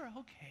 sure,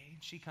 okay.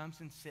 And she comes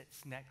and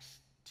sits next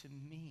to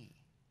me.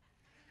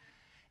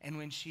 And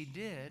when she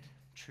did,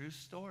 true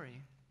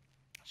story,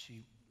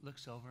 she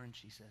looks over and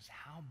she says,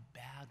 how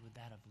bad would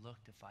that have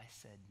looked if I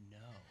said no?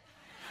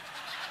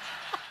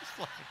 I was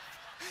like,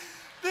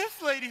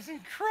 this lady's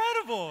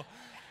incredible.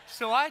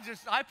 So I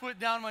put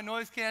down my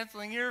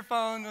noise-canceling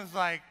earphones and was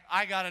like,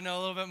 I got to know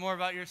a little bit more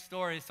about your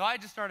story. So I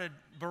just started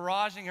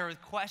barraging her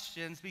with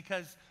questions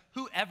because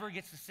whoever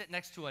gets to sit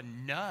next to a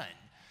nun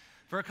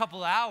for a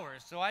couple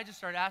hours? So I just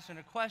started asking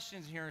her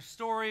questions, hearing her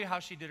story, how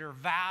she did her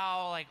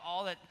vow, like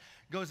all that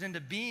goes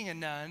into being a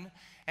nun.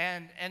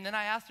 And then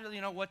I asked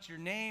her, what's your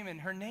name? And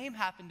her name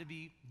happened to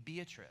be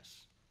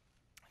Beatrice.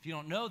 If you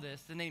don't know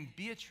this, the name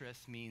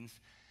Beatrice means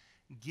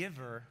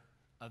giver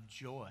of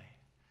joy.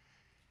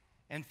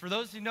 And for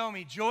those who know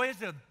me, joy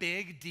is a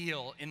big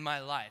deal in my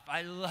life.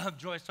 I love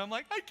joy. So I'm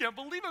like, I can't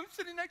believe I'm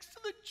sitting next to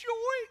the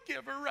joy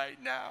giver right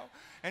now.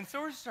 And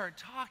so we started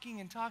talking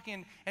and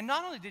talking. And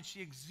not only did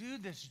she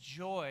exude this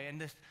joy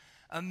and this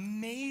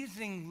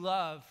amazing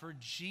love for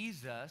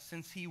Jesus,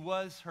 since he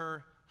was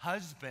her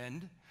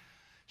husband,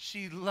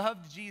 she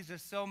loved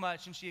Jesus so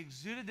much and she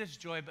exuded this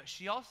joy, but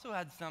she also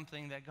had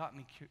something that got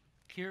me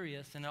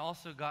curious, and it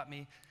also got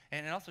me,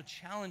 and it also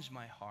challenged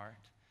my heart,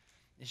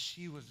 is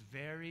she was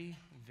very,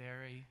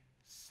 very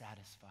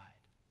satisfied.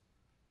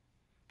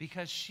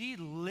 Because she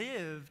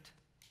lived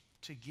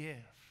to give,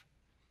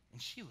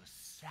 and she was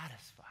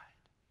satisfied.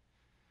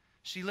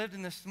 She lived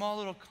in this small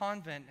little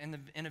convent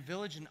in a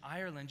village in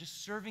Ireland,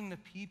 just serving the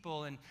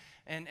people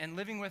and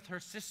living with her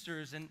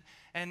sisters,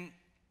 and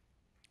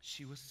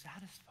she was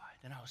satisfied.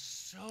 And I was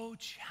so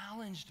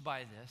challenged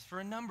by this for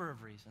a number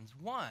of reasons.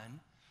 One,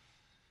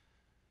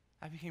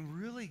 I became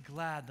really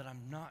glad that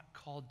I'm not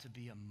called to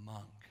be a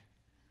monk.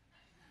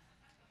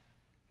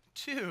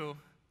 Two,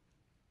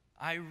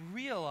 I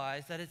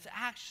realized that it's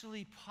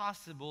actually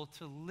possible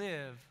to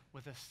live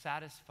with a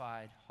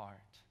satisfied heart.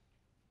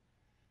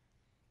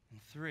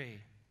 And three,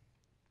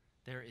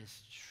 there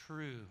is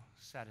true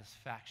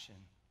satisfaction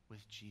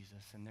with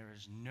Jesus, and there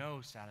is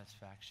no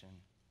satisfaction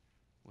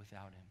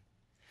without him.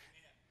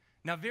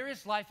 Now,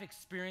 various life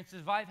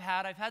experiences I've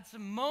had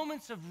some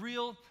moments of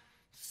real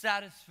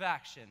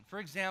satisfaction. For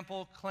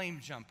example, Claim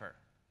Jumper.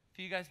 Have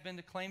you guys been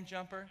to Claim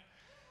Jumper?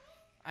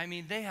 I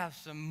mean, they have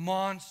some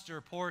monster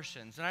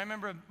portions. And I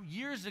remember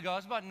years ago, I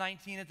was about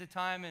 19 at the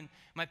time, and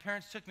my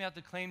parents took me out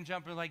to Claim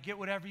Jumper, like, get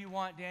whatever you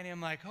want, Danny.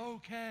 I'm like,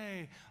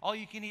 okay. All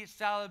you can eat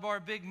salad bar,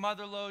 big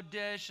mother-load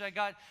dish. I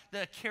got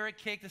the carrot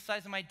cake the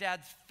size of my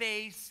dad's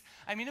face.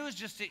 I mean, it was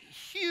just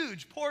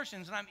huge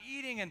portions, and I'm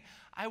eating, and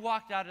I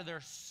walked out of there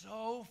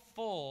so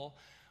full.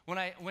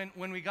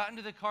 When we got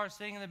into the car,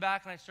 sitting in the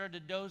back, and I started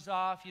to doze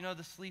off,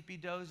 the sleepy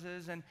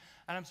dozes, and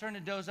I'm starting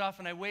to doze off,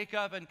 and I wake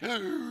up, and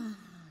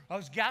I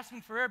was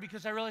gasping for air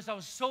because I realized I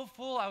was so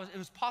full, it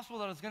was possible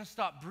that I was going to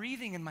stop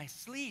breathing in my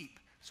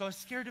sleep. So I was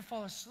scared to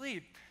fall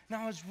asleep.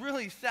 Now, I was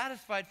really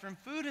satisfied from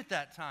food at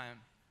that time.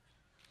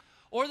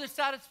 Or the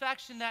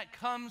satisfaction that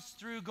comes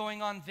through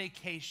going on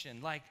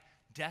vacation, like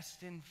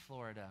Destin,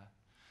 Florida,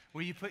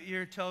 where you put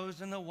your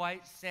toes in the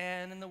white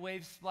sand and the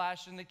waves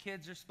splash and the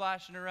kids are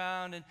splashing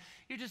around and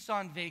you're just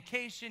on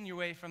vacation. You're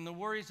away from the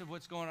worries of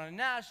what's going on in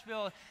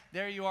Nashville.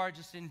 There you are,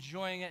 just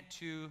enjoying it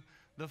to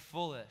the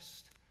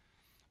fullest.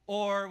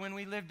 Or when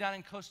we lived down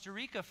in Costa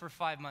Rica for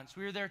 5 months,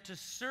 we were there to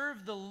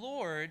serve the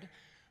Lord,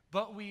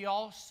 but we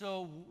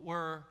also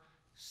were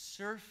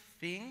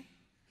surfing.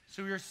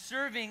 So we were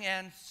serving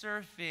and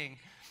surfing.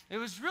 It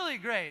was really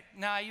great.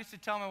 Now, I used to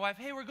tell my wife,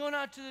 hey, we're going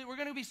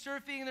to be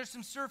surfing, and there's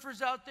some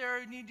surfers out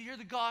there who need to hear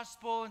the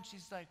gospel. And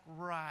she's like,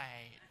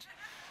 right.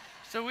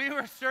 So we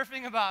were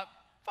surfing about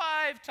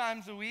 5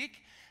 times a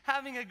week,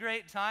 having a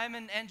great time.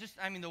 And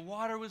the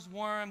water was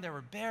warm. There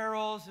were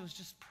barrels. It was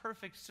just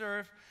perfect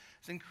surf.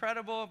 It's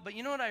incredible. But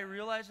you know what I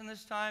realized in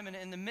this time, and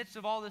in the midst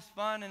of all this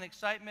fun and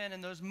excitement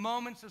and those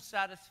moments of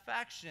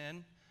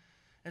satisfaction,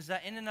 is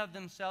that in and of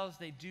themselves,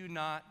 they do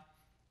not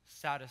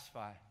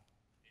satisfy.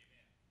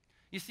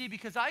 You see,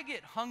 because I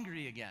get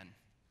hungry again.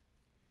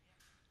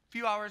 A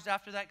few hours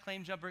after that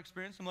Claim Jumper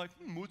experience, I'm like,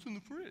 what's in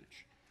the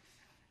fridge?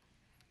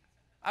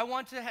 I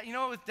want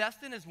to, with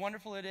Destin, as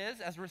wonderful it is,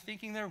 as we're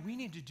thinking there, we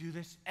need to do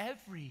this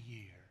every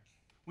year.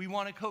 We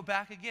want to go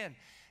back again.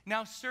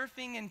 Now,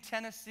 surfing in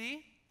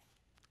Tennessee,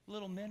 a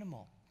little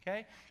minimal,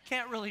 okay?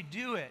 Can't really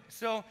do it.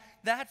 So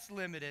that's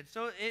limited.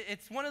 So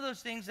it's one of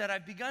those things that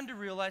I've begun to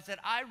realize that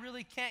I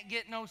really can't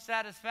get no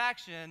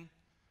satisfaction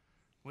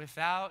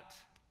without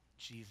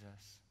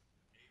Jesus.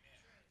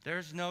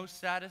 There's no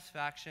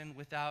satisfaction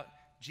without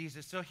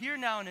Jesus. So here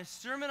now in his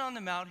Sermon on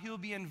the Mount, he will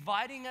be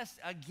inviting us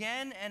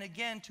again and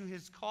again to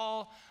his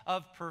call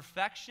of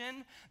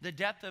perfection, the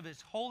depth of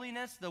his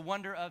holiness, the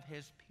wonder of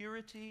his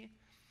purity,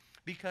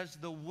 because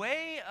the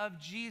way of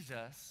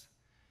Jesus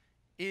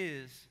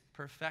is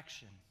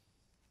perfection.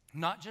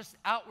 Not just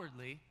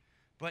outwardly,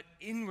 but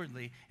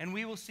inwardly. And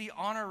we will see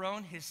on our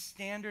own his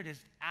standard is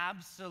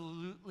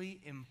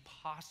absolutely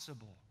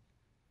impossible.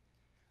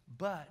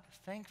 But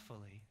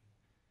thankfully,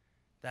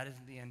 that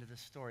isn't the end of the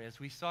story. As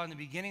we saw in the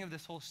beginning of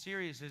this whole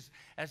series,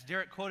 as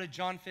Derek quoted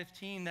John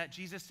 15, that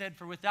Jesus said,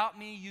 for without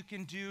me you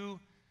can do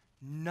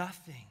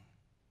nothing.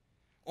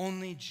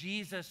 Only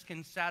Jesus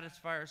can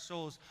satisfy our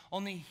souls.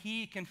 Only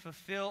He can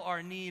fulfill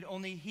our need.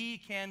 Only He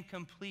can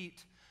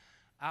complete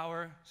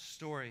our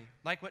story.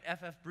 Like what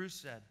F.F. Bruce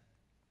said,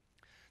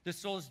 the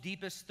soul's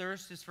deepest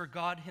thirst is for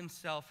God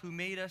Himself, who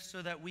made us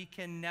so that we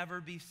can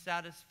never be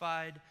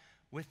satisfied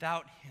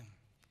without Him.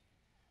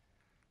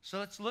 So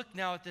let's look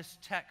now at this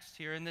text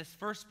here in this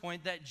first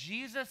point, that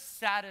Jesus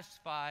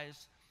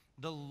satisfies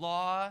the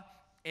law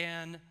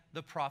and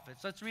the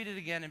prophets. Let's read it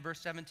again in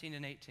verse 17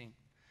 and 18.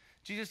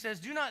 Jesus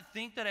says, "Do not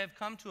think that I have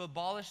come to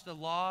abolish the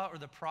law or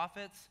the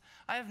prophets.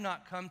 I have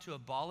not come to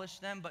abolish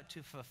them, but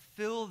to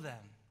fulfill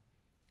them.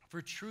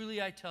 For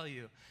truly I tell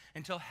you,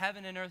 until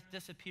heaven and earth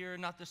disappear,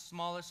 not the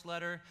smallest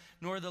letter,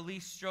 nor the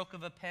least stroke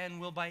of a pen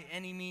will by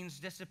any means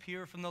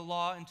disappear from the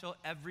law until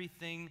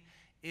everything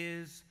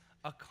is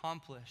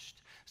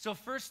accomplished." So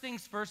first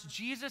things first,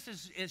 Jesus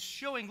is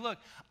showing, look,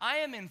 I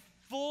am in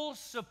full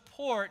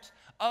support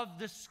of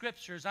the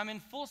scriptures. I'm in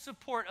full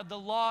support of the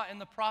law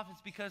and the prophets,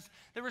 because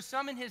there were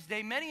some in his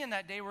day, many in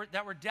that day,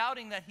 that were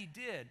doubting that he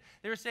did.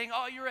 They were saying,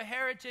 oh, you're a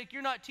heretic,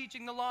 you're not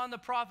teaching the law and the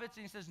prophets.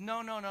 And he says,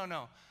 no, no, no,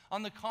 no.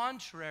 On the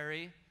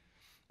contrary,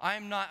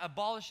 I'm not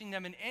abolishing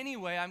them in any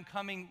way. I'm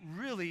coming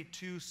really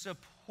to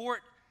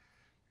support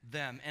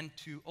them and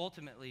to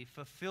ultimately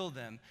fulfill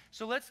them.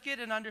 So let's get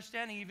an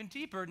understanding even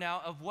deeper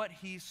now of what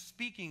he's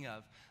speaking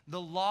of.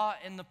 The law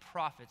and the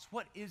prophets.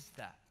 What is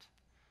that?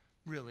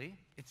 Really,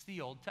 it's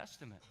the Old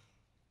Testament.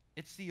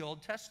 It's the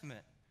Old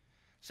Testament.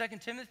 2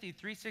 Timothy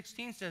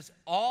 3:16 says,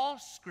 all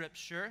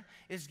scripture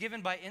is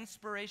given by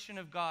inspiration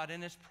of God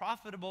and is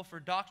profitable for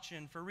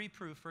doctrine, for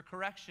reproof, for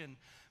correction,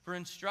 for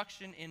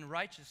instruction in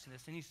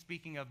righteousness. And he's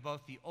speaking of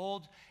both the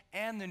Old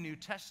and the New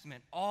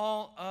Testament.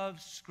 All of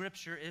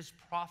scripture is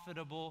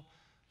profitable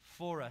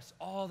for us.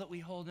 All that we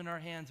hold in our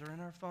hands or in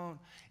our phone,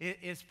 it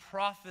is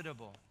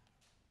profitable.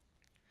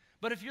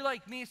 But if you're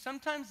like me,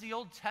 sometimes the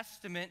Old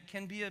Testament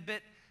can be a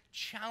bit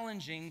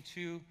challenging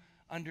to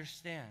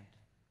understand.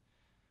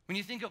 When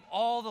you think of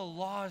all the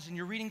laws and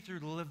you're reading through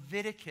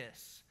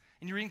Leviticus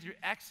and you're reading through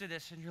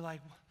Exodus and you're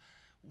like,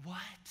 what?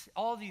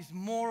 All these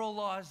moral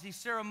laws, these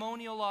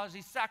ceremonial laws,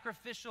 these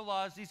sacrificial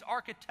laws, these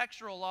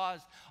architectural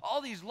laws,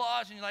 all these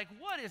laws, and you're like,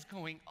 what is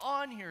going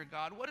on here,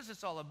 God? What is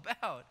this all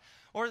about?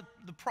 Or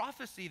the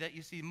prophecy that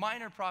you see,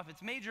 minor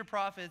prophets, major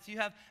prophets, you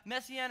have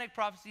messianic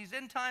prophecies,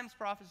 end times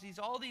prophecies,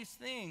 all these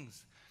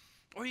things.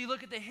 Or you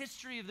look at the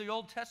history of the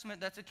Old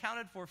Testament that's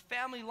accounted for,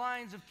 family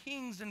lines of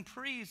kings and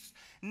priests,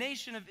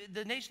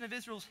 the nation of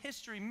Israel's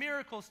history,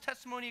 miracles,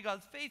 testimony of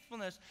God's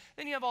faithfulness.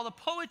 Then you have all the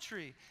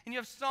poetry, and you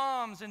have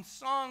psalms and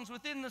songs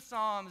within the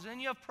psalms, and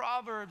you have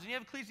Proverbs, and you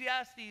have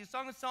Ecclesiastes,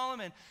 Song of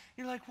Solomon.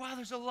 You're like, wow,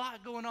 there's a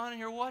lot going on in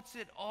here. What's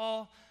it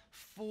all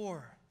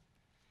for?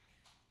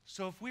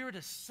 So if we were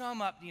to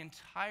sum up the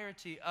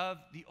entirety of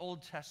the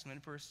Old Testament,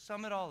 if we were to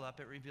sum it all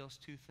up, it reveals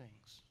two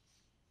things.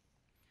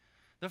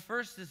 The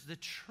first is the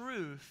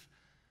truth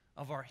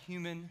of our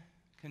human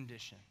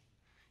condition.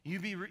 You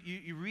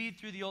read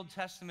through the Old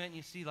Testament and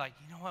you see, like,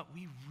 you know what?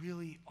 We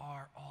really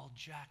are all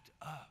jacked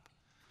up.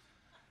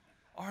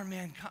 Our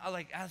mankind,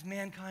 like as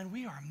mankind,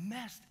 we are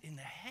messed in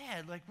the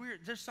head. Like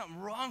there's something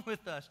wrong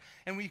with us.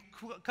 And we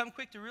come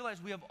quick to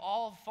realize we have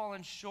all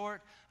fallen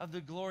short of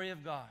the glory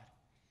of God.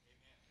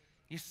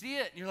 You see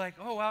it and you're like,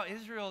 oh, wow,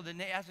 Israel,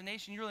 as a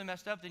nation, you really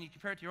messed up. Then you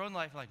compare it to your own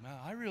life, like, man,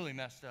 I really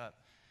messed up.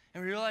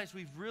 And we realize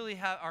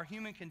our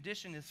human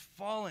condition is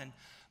fallen,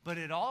 but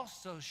it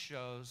also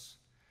shows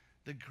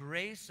the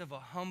grace of a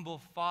humble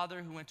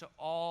Father who went to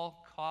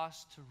all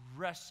costs to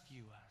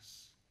rescue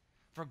us.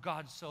 For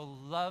God so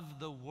loved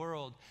the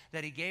world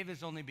that He gave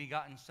His only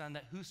begotten Son,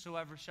 that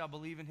whosoever shall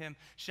believe in Him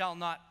shall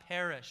not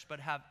perish, but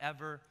have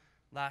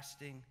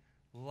everlasting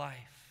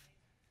life.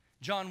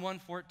 John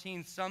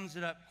 1:14 sums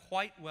it up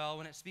quite well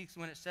when it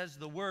says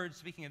the Word,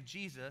 speaking of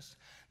Jesus,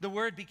 the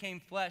Word became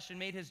flesh and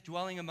made His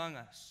dwelling among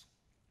us.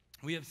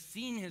 We have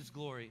seen His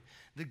glory,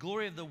 the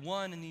glory of the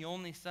one and the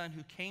only Son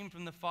who came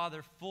from the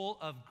Father, full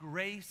of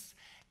grace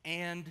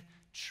and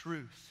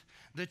truth.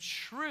 The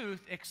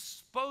truth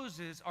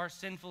exposes our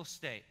sinful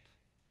state,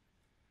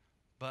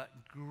 but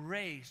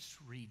grace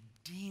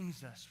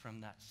redeems us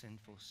from that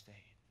sinful state.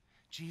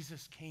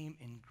 Jesus came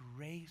in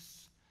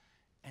grace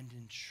and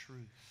in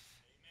truth.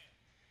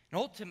 And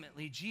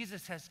ultimately,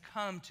 Jesus has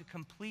come to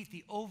complete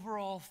the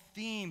overall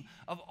theme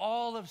of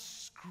all of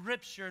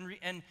Scripture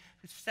and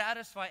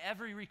satisfy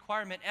every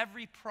requirement,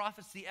 every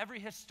prophecy, every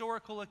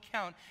historical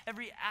account,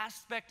 every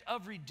aspect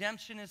of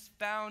redemption is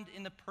found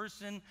in the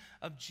person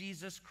of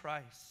Jesus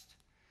Christ.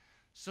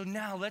 So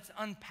now let's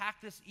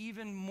unpack this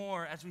even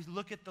more as we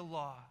look at the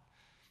law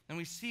and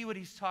we see what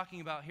he's talking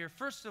about here.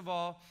 First of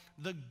all,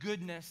 the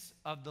goodness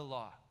of the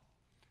law,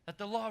 that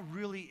the law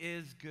really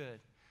is good.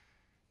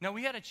 Now,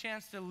 we had a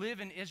chance to live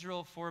in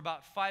Israel for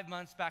about 5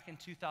 months back in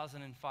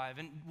 2005.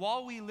 And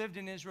while we lived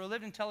in Israel,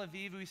 lived in Tel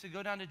Aviv, we used to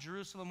go down to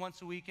Jerusalem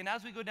once a week. And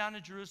as we go down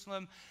to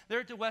Jerusalem, they're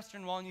at the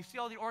Western Wall, and you see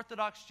all the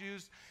Orthodox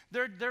Jews.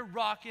 They're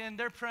rocking,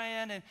 they're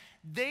praying, and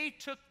they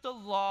took the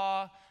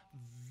law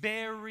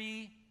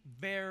very,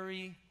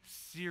 very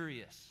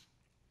serious.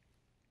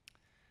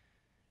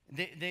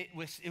 It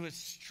was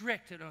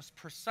strict and it was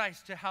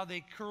precise to how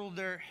they curled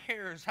their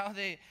hairs,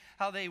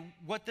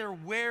 what they're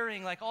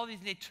wearing, like all these.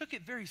 They took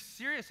it very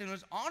serious and it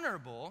was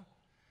honorable,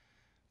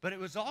 but it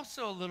was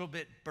also a little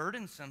bit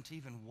burdensome to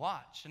even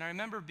watch. And I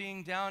remember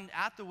being down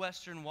at the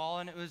Western Wall,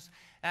 and it was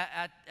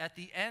at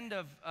the end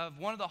of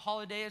one of the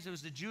holidays. It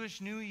was the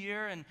Jewish New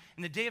Year and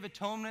the Day of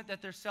Atonement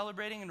that they're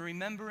celebrating and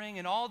remembering,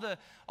 and all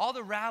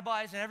the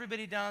rabbis and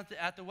everybody down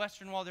at the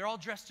Western Wall, they're all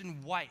dressed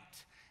in white.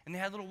 And they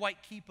had little white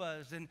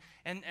kippahs, and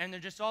they're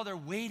just all there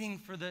waiting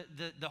for the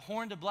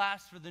horn to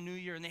blast for the new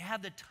year. And they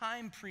had the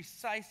time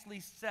precisely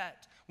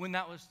set when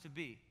that was to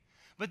be.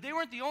 But they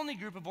weren't the only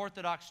group of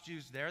Orthodox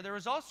Jews there. There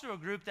was also a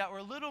group that were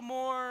a little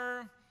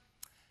more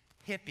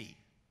hippie.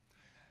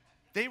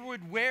 They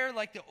would wear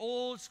like the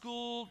old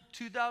school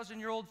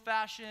 2,000-year-old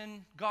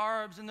fashion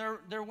garbs, and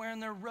they're wearing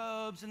their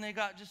robes, and they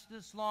got just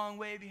this long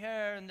wavy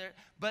hair,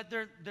 but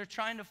they're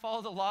trying to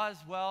follow the law as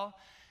well.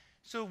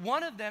 So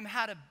one of them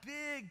had a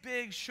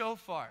big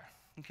shofar,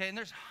 okay? And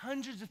there's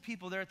hundreds of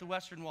people there at the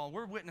Western Wall.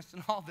 We're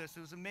witnessing all this. It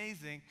was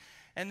amazing.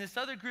 And this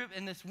other group,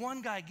 and this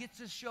one guy gets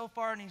his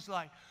shofar, and he's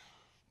like,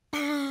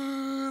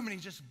 boom, and he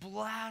just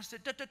blasts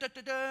it,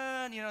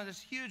 da-da-da-da-da, you know, this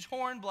huge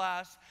horn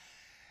blast.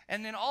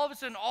 And then all of a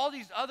sudden, all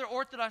these other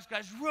Orthodox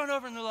guys run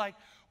over, and they're like,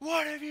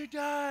 what have you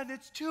done?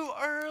 It's too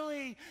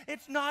early.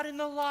 It's not in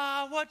the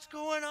law. What's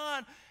going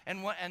on?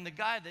 And the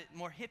guy, the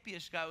more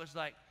hippie-ish guy, was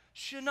like,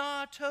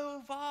 Shana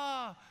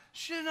Tova,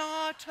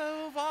 Shana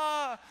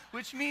Tova,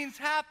 which means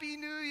Happy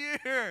New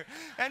Year.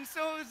 And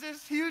so it was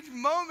this huge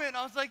moment.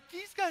 I was like,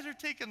 these guys are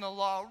taking the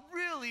law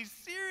really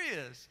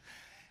serious.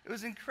 It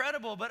was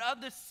incredible. But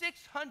of the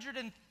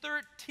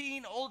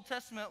 613 Old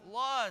Testament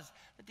laws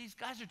that these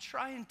guys are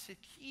trying to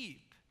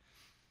keep,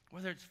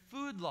 whether it's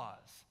food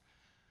laws,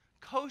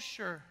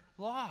 kosher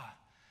law,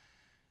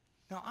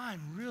 now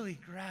I'm really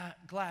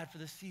glad for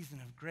the season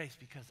of grace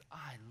because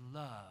I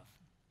love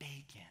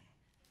bacon.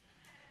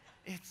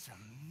 It's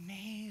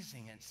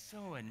amazing. It's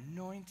so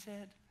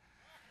anointed.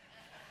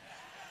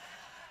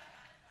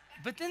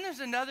 But then there's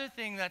another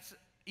thing that's,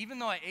 even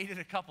though I ate it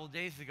a couple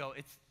days ago,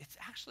 it's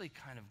actually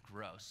kind of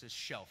gross, is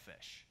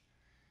shellfish.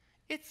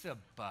 It's a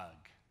bug.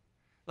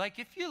 Like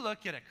if you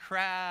look at a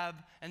crab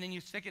and then you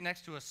stick it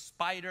next to a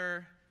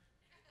spider,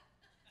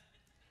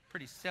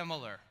 pretty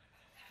similar.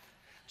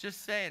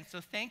 Just saying.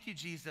 So thank you,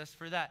 Jesus,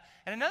 for that.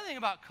 And another thing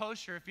about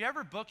kosher, if you're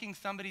ever booking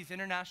somebody's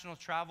international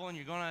travel and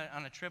you're going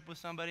on a trip with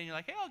somebody and you're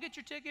like, hey, I'll get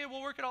your ticket,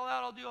 we'll work it all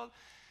out, I'll do all.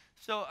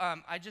 So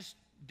I just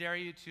dare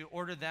you to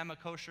order them a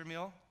kosher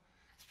meal.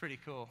 It's pretty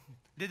cool.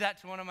 Did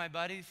that to one of my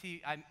buddies.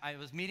 I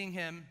was meeting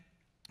him.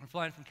 We're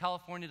flying from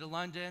California to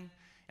London,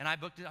 and I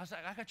booked it. I was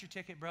like, I got your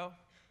ticket, bro.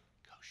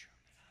 Kosher.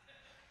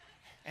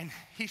 And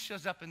he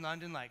shows up in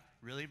London like,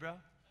 really, bro?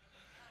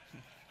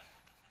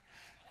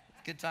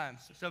 Good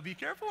times. So be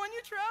careful when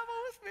you travel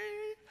with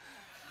me.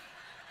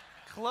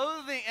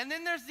 Clothing. And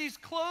then there's these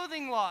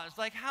clothing laws,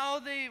 like how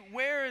they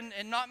wear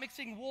and not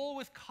mixing wool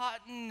with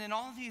cotton and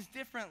all these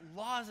different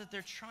laws that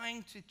they're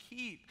trying to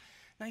keep.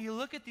 Now you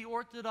look at the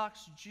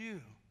Orthodox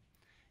Jew,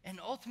 and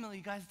ultimately,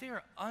 guys, they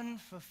are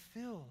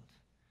unfulfilled.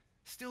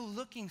 Still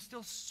looking,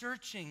 still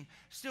searching,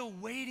 still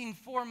waiting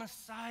for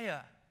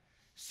Messiah.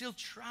 Still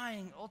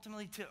trying,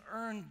 ultimately, to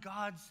earn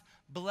God's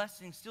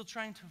blessing. Still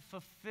trying to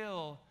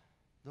fulfill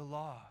the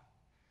law.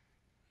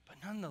 But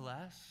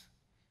nonetheless,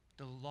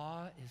 the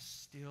law is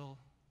still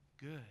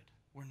good.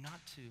 We're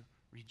not to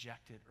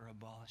reject it or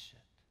abolish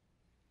it.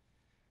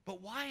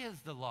 But why is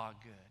the law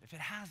good? If it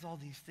has all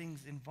these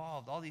things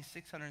involved, all these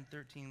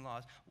 613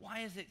 laws, why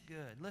is it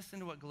good? Listen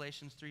to what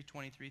Galatians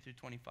 3:23 through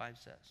 25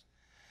 says.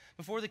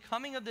 Before the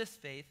coming of this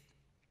faith,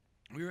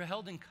 we were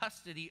held in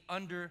custody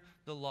under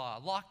the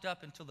law, locked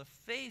up until the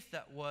faith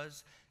that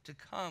was to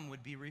come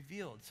would be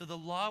revealed. So the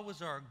law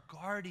was our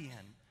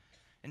guardian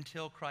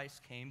until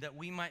Christ came, that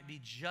we might be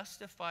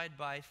justified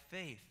by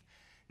faith.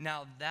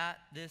 Now that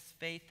this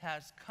faith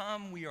has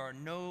come, we are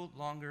no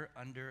longer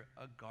under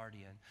a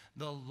guardian.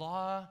 The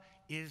law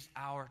is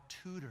our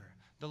tutor.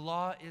 The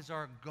law is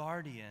our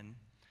guardian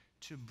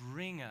to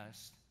bring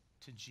us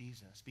to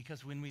Jesus.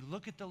 Because when we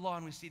look at the law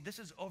and we see, this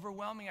is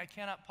overwhelming, I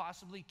cannot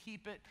possibly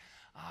keep it,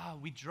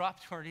 we drop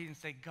to our knees and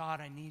say,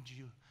 God, I need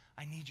you.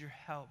 I need your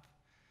help.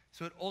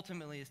 So it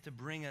ultimately is to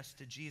bring us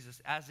to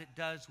Jesus, as it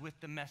does with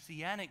the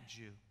Messianic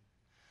Jew.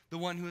 The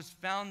one who has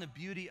found the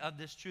beauty of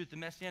this truth, the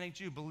Messianic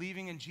Jew,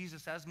 believing in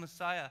Jesus as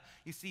Messiah.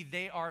 You see,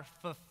 they are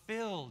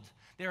fulfilled.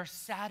 They are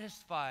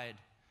satisfied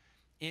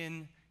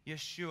in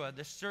Yeshua.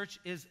 The search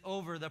is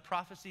over. The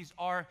prophecies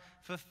are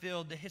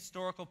fulfilled. The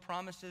historical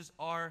promises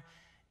are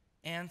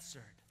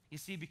answered. You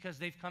see, because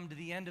they've come to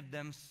the end of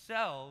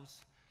themselves,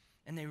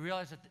 and they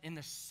realize that in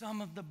the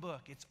sum of the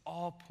book, it's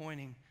all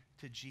pointing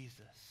to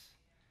Jesus.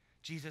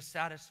 Jesus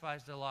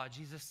satisfies the law.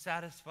 Jesus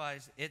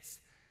satisfies its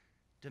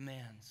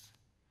demands.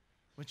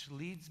 Which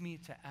leads me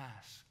to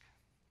ask,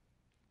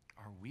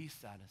 are we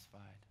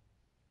satisfied?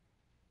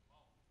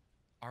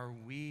 Are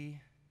we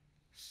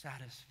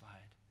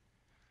satisfied?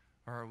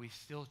 Or are we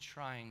still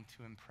trying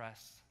to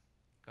impress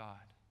God?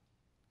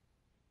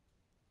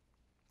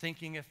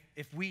 thinking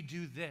if we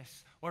do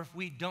this or if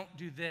we don't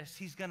do this,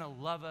 he's going to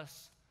love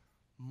us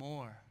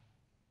more.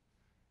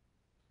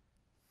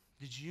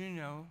 Did you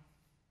know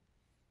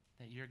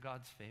that you're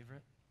God's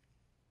favorite?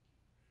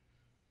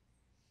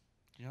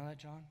 Do you know that,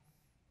 John?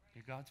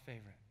 You're God's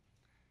favorite.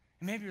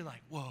 And maybe you're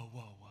like, whoa,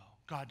 whoa, whoa.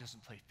 God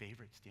doesn't play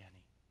favorites, Danny.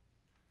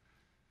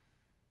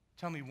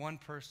 Tell me one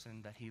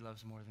person that he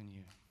loves more than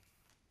you.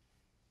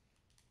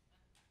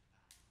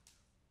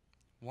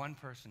 One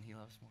person he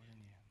loves more than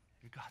you.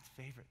 You're God's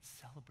favorite.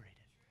 Celebrate it.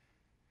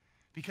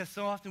 Because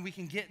so often we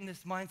can get in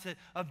this mindset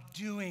of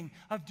doing,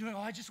 oh,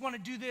 I just want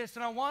to do this,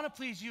 and I want to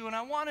please you, and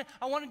I want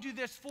to do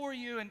this for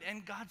you.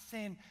 And God's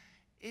saying,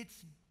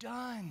 it's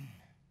done.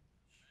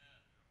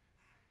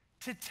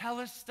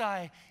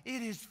 Tetelestai,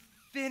 it is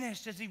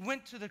finished. As he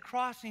went to the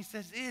cross and he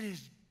says, it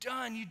is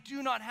done. You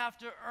do not have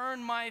to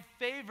earn my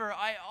favor.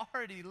 I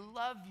already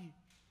love you.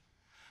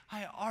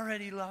 I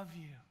already love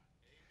you.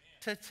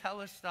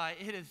 Tetelestai,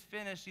 it is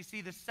finished. You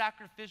see, the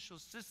sacrificial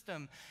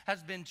system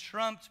has been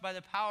trumped by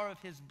the power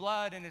of his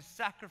blood and his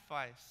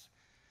sacrifice.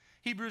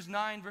 Hebrews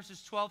 9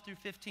 verses 12 through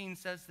 15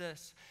 says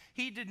this: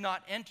 he did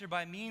not enter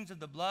by means of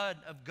the blood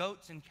of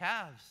goats and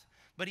calves,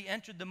 but he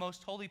entered the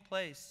most holy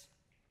place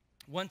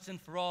once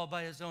and for all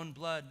by his own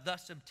blood,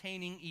 thus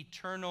obtaining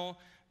eternal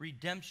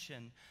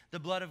redemption. The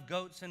blood of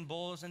goats and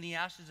bulls and the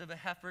ashes of a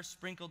heifer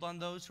sprinkled on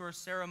those who are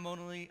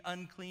ceremonially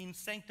unclean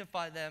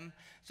sanctify them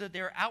so that they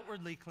are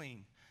outwardly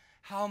clean.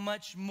 How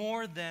much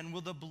more then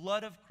will the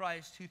blood of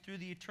Christ, who through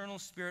the eternal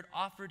Spirit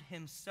offered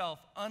himself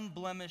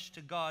unblemished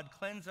to God,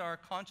 cleanse our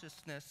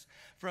consciousness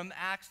from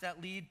acts that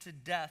lead to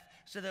death,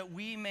 so that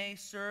we may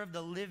serve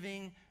the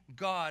living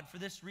God? For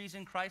this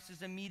reason, Christ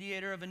is a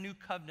mediator of a new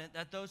covenant,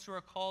 that those who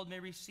are called may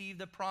receive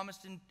the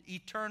promised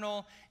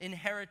eternal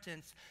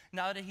inheritance,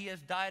 now that he has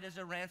died as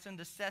a ransom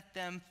to set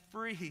them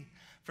free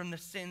from the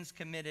sins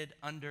committed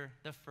under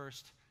the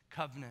first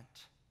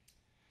covenant.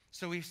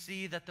 So we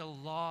see that the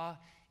law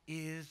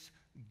is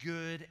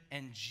good,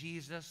 and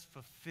Jesus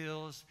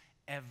fulfills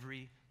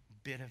every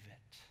bit of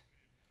it.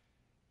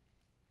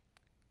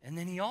 And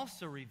then he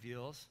also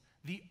reveals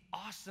the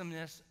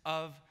awesomeness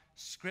of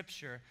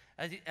Scripture,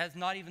 as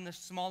not even the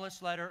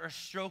smallest letter or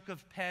stroke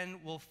of pen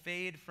will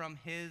fade from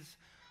his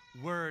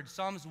word.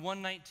 Psalms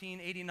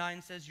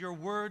 119:89 says, your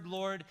word,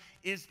 Lord,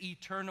 is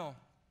eternal.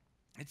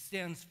 It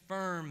stands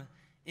firm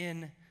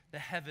in the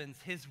heavens.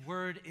 His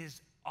word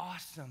is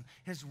awesome.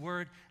 His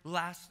word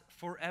lasts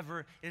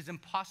forever. It is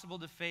impossible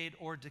to fade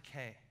or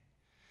decay.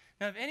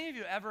 Now, have any of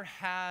you ever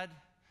had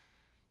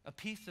a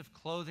piece of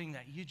clothing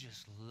that you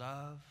just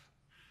love?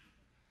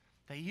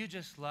 That you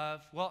just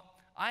love? Well,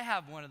 I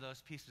have one of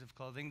those pieces of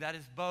clothing that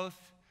is both,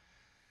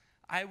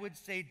 I would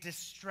say,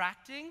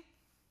 distracting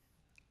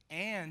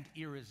and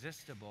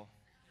irresistible.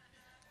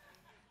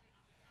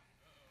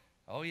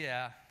 Oh,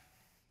 yeah.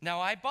 Now,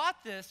 I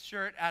bought this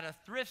shirt at a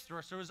thrift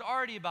store, so it was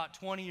already about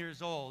 20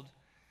 years old.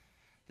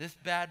 This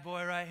bad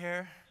boy right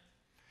here.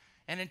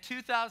 And in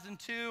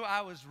 2002,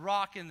 I was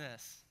rocking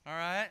this, all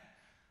right?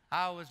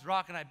 I was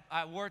rocking.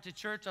 I wore it to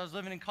church. I was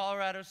living in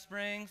Colorado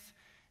Springs,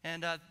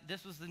 and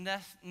this was the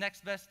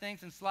next best thing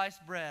since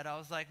sliced bread. I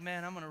was like,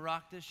 man, I'm going to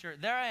rock this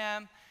shirt. There I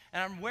am,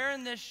 and I'm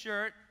wearing this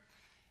shirt,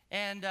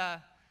 and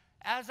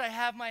as I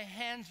have my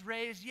hands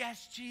raised,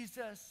 yes,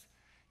 Jesus,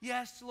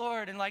 yes,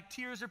 Lord, and like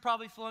tears are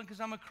probably flowing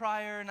because I'm a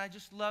crier, and I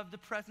just love the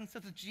presence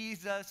of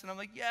Jesus, and I'm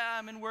like, yeah,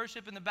 I'm in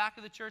worship in the back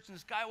of the church, and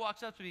this guy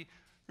walks up to me,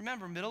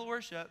 remember, middle of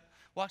worship,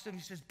 walks up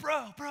and he says,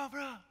 bro.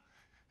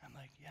 I'm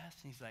like, yes.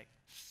 And he's like,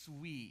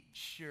 sweet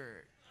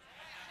shirt.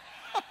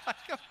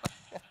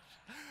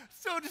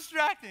 So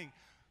distracting.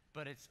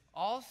 But it's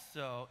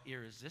also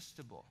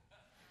irresistible.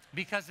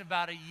 Because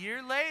about a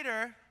year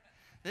later,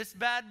 this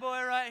bad boy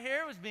right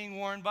here was being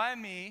worn by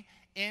me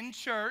in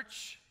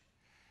church.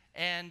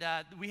 And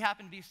we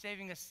happened to be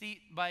saving a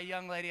seat by a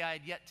young lady I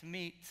had yet to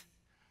meet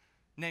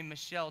named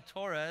Michelle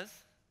Torres.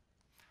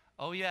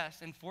 Oh, yes.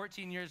 And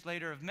 14 years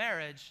later of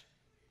marriage,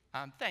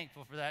 I'm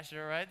thankful for that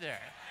shirt right there.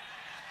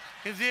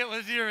 Because it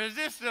was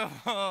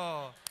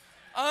irresistible,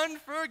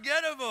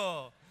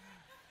 unforgettable.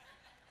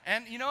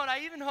 And you know what?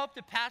 I even hope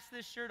to pass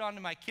this shirt on to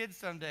my kids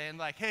someday and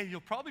like, hey,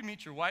 you'll probably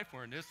meet your wife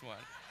wearing this one.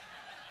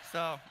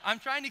 So I'm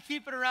trying to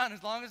keep it around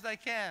as long as I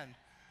can.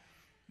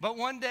 But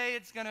one day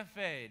it's going to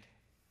fade.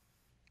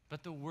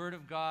 But the Word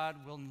of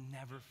God will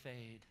never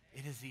fade.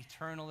 It is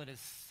eternal. It is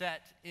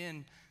set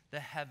in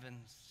the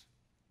heavens.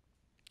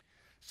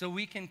 So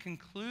we can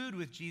conclude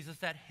with Jesus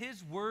that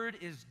his word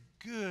is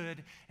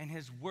good and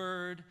his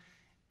word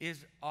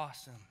is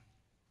awesome.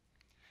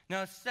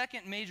 Now, a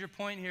second major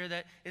point here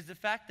that is the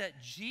fact that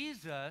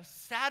Jesus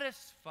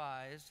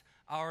satisfies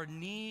our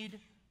need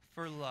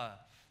for love.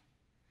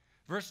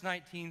 Verse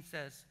 19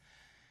 says,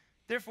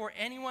 therefore,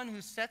 anyone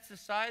who sets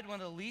aside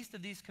one of the least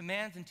of these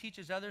commands and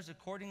teaches others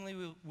accordingly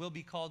will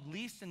be called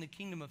least in the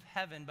kingdom of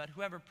heaven, but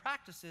whoever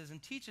practices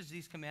and teaches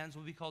these commands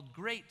will be called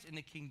great in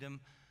the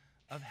kingdom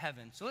of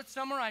heaven. So let's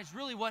summarize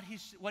really what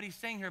he's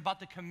saying here about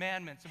the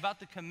commandments,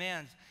 about the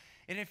commands.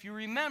 And if you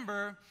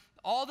remember,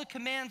 all the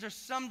commands are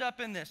summed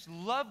up in this: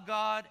 love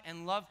God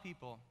and love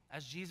people,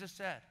 as Jesus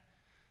said.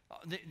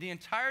 The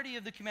entirety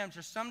of the commandments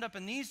are summed up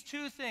in these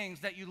two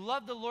things, that you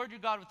love the Lord your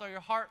God with all your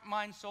heart,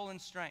 mind, soul,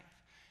 and strength,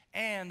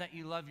 and that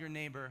you love your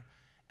neighbor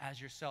as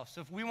yourself.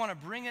 So if we want to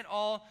bring it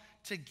all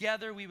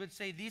together, we would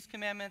say these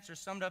commandments are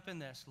summed up in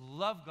this: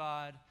 love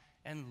God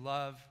and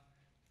love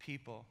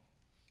people.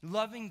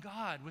 Loving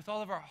God with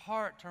all of our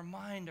heart, our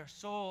mind, our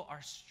soul,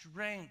 our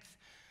strength.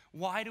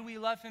 Why do we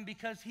love him?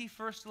 Because he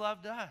first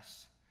loved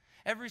us.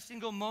 Every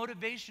single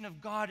motivation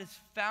of God is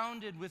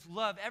founded with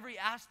love. Every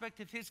aspect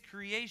of his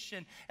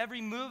creation,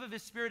 every move of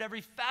his spirit, every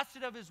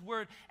facet of his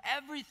word,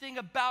 everything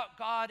about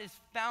God is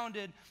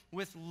founded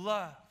with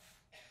love.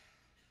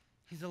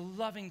 He's a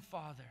loving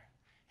Father,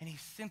 and he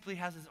simply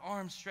has his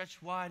arms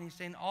stretched wide, and he's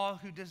saying, all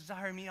who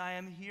desire me, I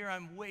am here,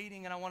 I'm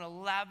waiting, and I want to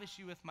lavish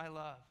you with my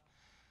love.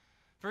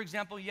 For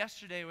example,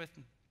 yesterday with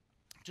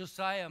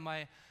Josiah,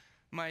 my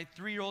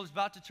 3-year-old is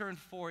about to turn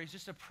 4. He's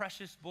just a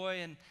precious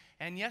boy.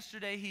 And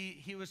yesterday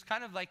he was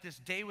kind of like this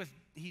day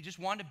he just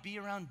wanted to be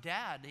around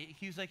Dad.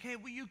 He was like, hey,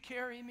 will you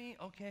carry me?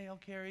 Okay, I'll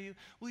carry you.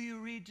 Will you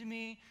read to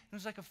me? It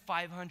was like a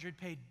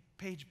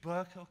 500-page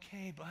book.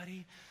 Okay,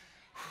 buddy.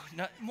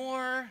 Not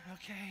more.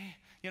 Okay.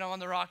 On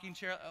the rocking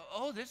chair.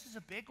 Oh, this is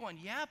a big one.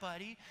 Yeah,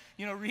 buddy.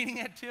 Reading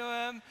it to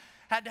him.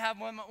 Had to have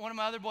one of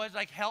my other boys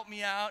help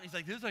me out. He's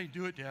like, this is how you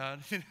do it, Dad.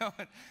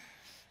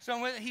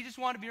 So he just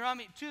wanted to be around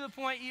me, to the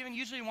point even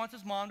usually he wants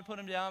his mom to put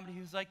him down, but he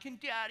was like, can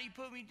Daddy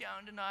put me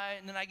down tonight?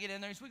 And then I get in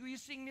there, he's like, will you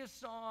sing me a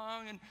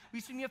song? And will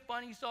you sing me a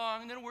funny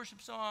song? And then a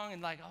worship song.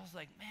 And I was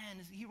like,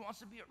 man, he wants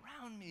to be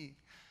around me.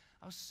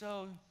 I was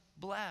so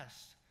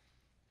blessed.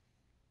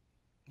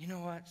 You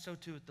know what? So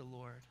too with the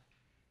Lord.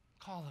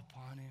 Call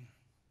upon him.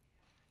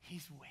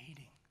 He's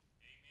waiting.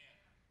 Amen.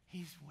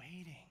 He's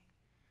waiting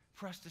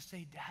for us to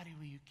say, Daddy,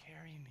 will you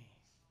carry me?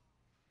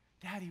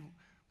 Daddy,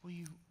 will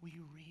you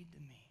read to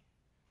me?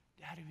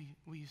 Daddy,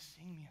 will you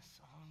sing me a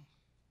song?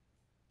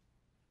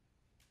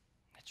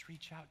 Let's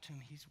reach out to him.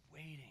 He's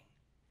waiting.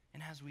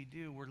 And as we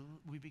do,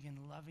 we begin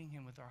loving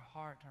him with our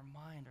heart, our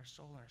mind, our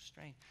soul, and our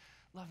strength.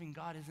 Loving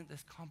God isn't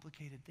this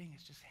complicated thing.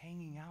 It's just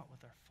hanging out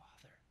with our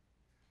Father.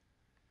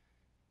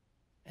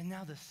 And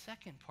now the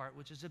second part,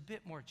 which is a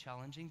bit more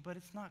challenging, but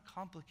it's not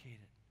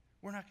complicated.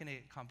 We're not going to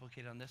get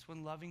complicated on this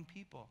one, loving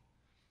people.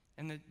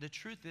 And the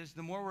truth is,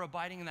 the more we're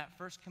abiding in that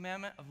first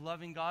commandment of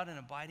loving God and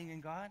abiding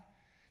in God,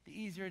 the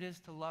easier it is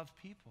to love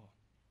people.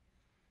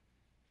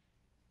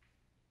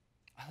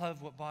 I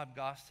love what Bob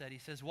Goff said. He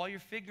says, while you're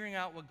figuring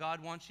out what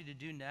God wants you to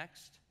do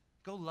next,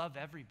 go love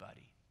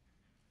everybody.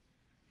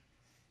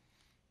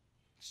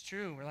 It's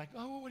true. We're like,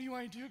 oh, what do you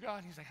want to do, God?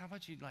 And he's like, how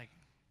about you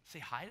say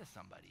hi to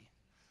somebody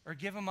or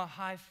give them a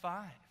high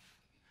five?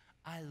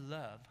 I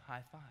love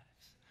high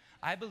fives.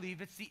 I believe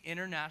it's the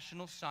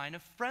international sign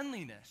of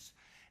friendliness.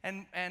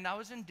 And I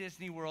was in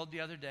Disney World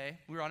the other day.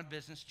 We were on a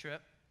business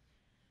trip.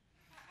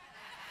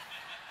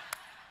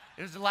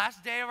 It was the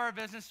last day of our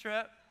business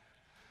trip.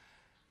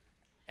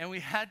 And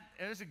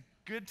it was a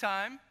good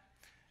time.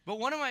 But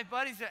one of my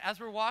buddies, as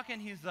we're walking,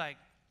 he's like,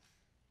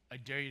 I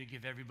dare you to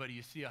give everybody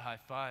you see a high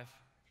five.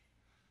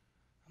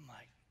 I'm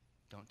like,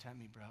 don't tempt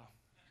me, bro.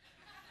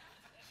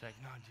 He's like,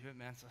 no, do it,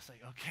 man. So I was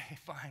like, okay,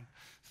 fine.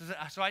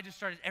 So I just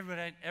started,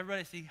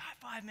 everybody see, high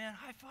five, man,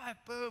 high five,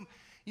 boom.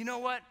 You know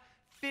what?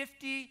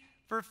 50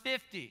 for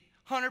 50,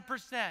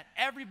 100%.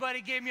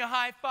 Everybody gave me a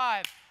high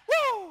five.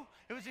 Woo!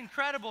 It was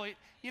incredible.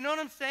 You know what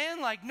I'm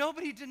saying?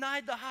 Nobody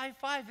denied the high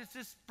five. It's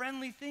this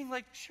friendly thing.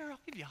 Sure, I'll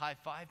give you a high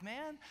five,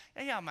 man.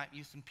 Yeah, I might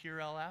use some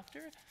Purell after.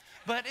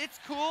 But it's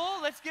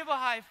cool. Let's give a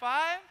high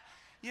five.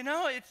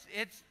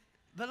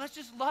 But let's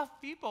just love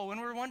people. When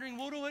we're wondering,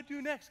 what do I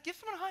do next? Give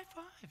someone a high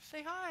five.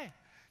 Say hi.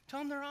 Tell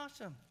them they're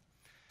awesome.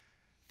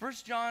 1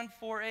 John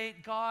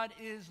 4:8, God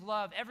is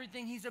love.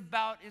 Everything he's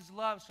about is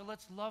love. So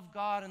let's love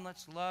God and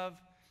let's love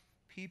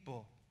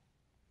people.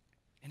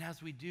 And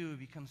as we do, we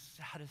become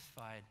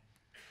satisfied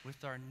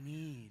with our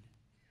need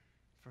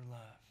for love.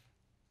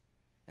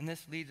 And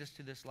this leads us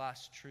to this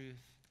last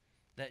truth,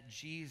 that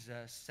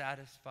Jesus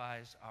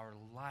satisfies our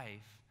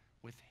life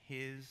with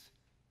his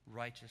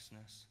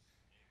righteousness.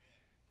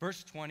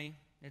 Verse 20,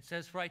 it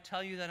says, for I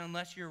tell you that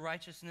unless your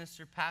righteousness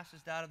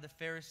surpasses that of the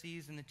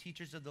Pharisees and the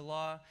teachers of the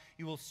law,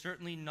 you will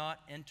certainly not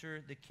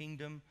enter the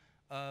kingdom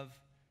of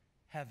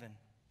heaven.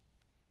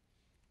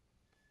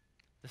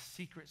 The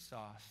secret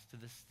sauce to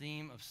this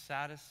theme of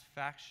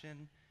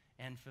satisfaction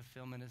and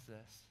fulfillment is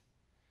this: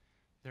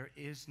 there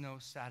is no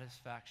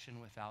satisfaction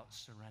without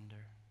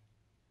surrender.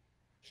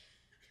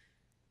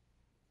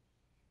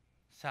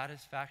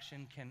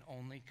 Satisfaction can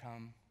only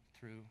come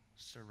through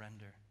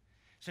surrender.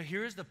 So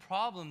here's the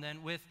problem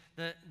then with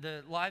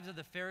the lives of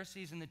the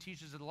Pharisees and the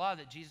teachers of the law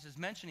that Jesus is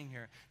mentioning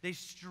here. They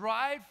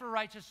strived for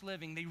righteous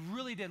living. They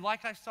really did,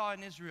 like I saw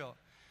in Israel.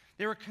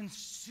 They were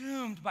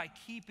consumed by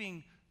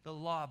keeping the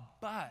law,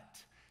 but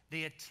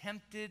they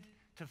attempted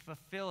to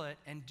fulfill it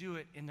and do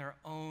it in their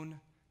own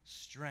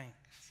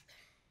strength.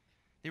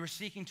 They were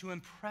seeking to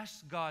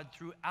impress God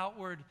through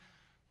outward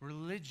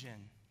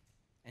religion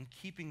and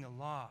keeping the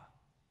law.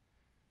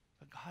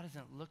 But God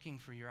isn't looking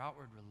for your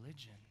outward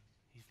religion.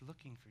 He's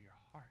looking for your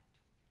heart.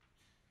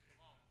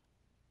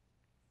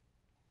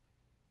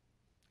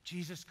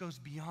 Jesus goes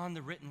beyond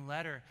the written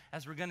letter.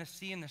 As we're going to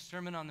see in the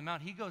Sermon on the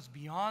Mount, he goes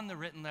beyond the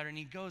written letter, and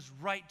he goes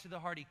right to the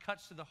heart. He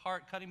cuts to the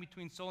heart, cutting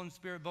between soul and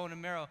spirit, bone and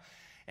marrow,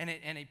 and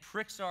it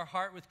pricks our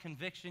heart with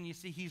conviction. You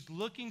see, he's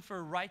looking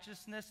for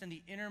righteousness in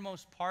the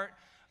innermost part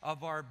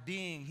of our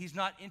being. He's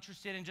not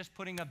interested in just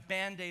putting a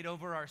Band-Aid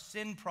over our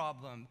sin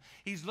problem.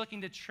 He's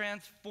looking to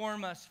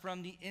transform us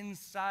from the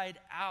inside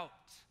out.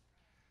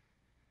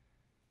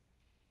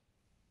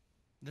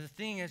 The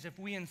thing is, if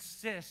we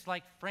insist,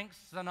 like Frank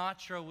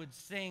Sinatra would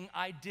sing,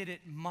 I did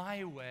it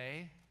my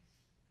way,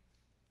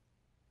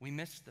 we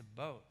missed the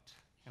boat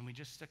and we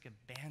just stuck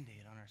a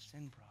Band-Aid on our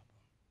sin problem.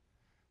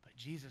 But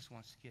Jesus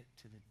wants to get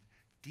to the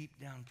deep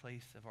down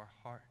place of our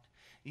heart.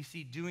 You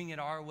see, doing it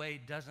our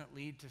way doesn't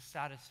lead to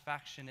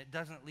satisfaction. It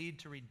doesn't lead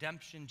to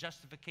redemption,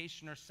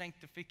 justification, or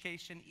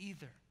sanctification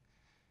either.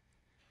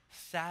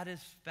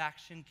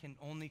 Satisfaction can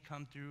only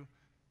come through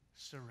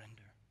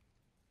surrender.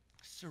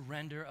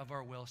 Surrender of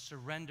our will,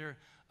 surrender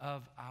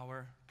of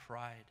our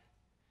pride.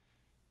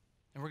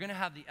 And we're going to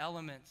have the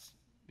elements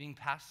being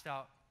passed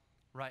out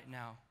right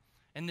now.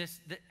 And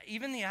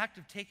even the act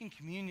of taking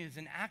communion is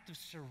an act of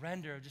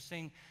surrender, of just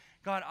saying,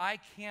 God, I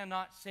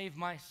cannot save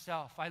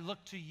myself. I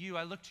look to you.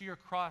 I look to your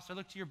cross. I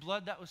look to your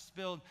blood that was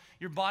spilled,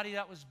 your body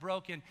that was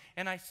broken,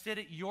 and I sit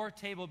at your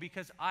table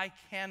because I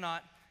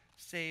cannot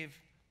save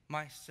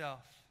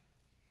myself.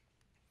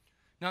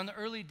 Now, in the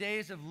early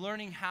days of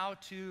learning how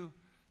to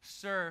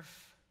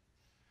surf,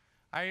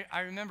 I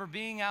remember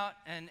being out,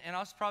 and I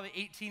was probably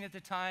 18 at the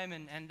time,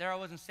 and there I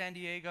was in San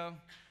Diego.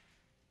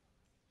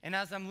 And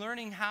as I'm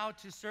learning how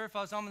to surf,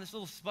 I was on this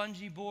little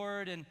spongy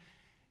board, and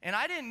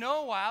I didn't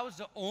know why I was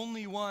the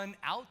only one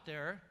out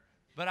there,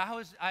 but I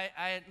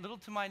had, little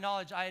to my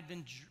knowledge, I had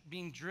been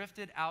being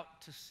drifted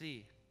out to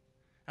sea.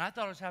 And I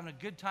thought I was having a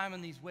good time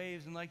on these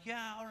waves, and like,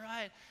 yeah, all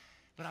right.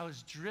 But I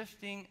was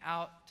drifting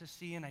out to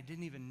sea, and I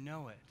didn't even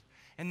know it.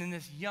 And then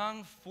this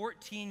young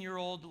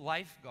 14-year-old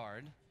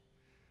lifeguard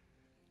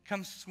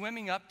comes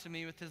swimming up to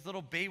me with his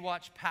little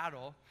Baywatch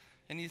paddle,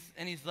 and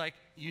he's like,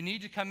 you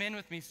need to come in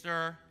with me,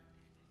 sir.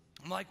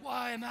 I'm like,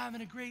 why? I'm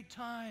having a great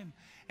time.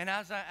 And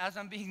as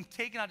I'm being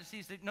taken out to sea,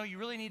 he said, no, you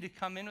really need to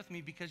come in with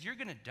me because you're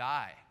going to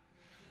die.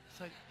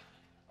 It's like,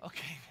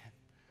 okay,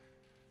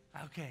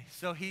 man. Okay,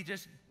 so he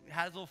just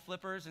had his little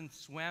flippers and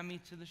swam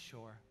me to the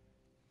shore.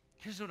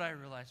 Here's what I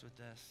realized with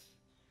this.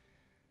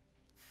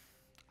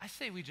 I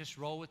say we just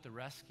roll with the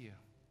rescue.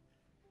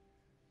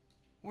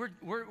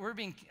 We're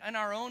being, in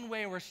our own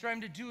way, we're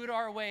starting to do it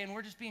our way, and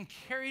we're just being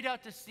carried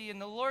out to sea, and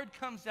the Lord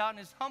comes out in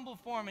his humble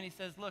form, and he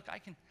says, look, I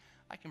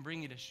can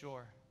bring you to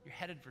shore. You're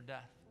headed for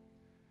death.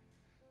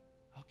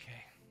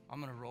 Okay, I'm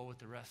going to roll with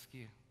the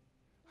rescue.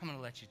 I'm going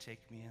to let you take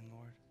me in,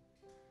 Lord.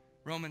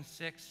 Romans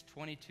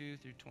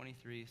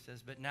 6:22-23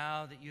 says, but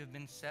now that you have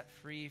been set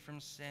free from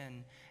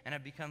sin and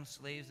have become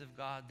slaves of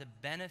God, the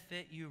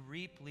benefit you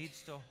reap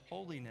leads to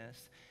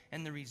holiness,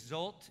 and the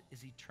result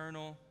is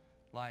eternal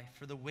life.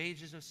 For the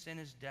wages of sin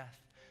is death,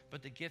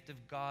 but the gift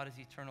of God is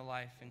eternal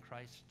life in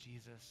Christ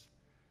Jesus,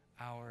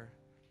 our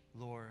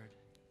Lord.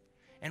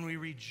 And we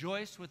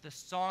rejoice with a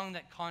song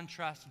that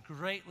contrasts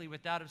greatly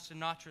with that of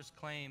Sinatra's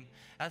claim.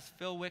 As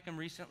Phil Wickham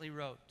recently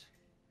wrote,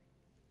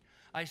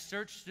 I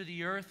searched through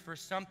the earth for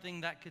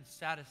something that could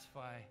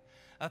satisfy,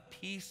 a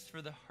peace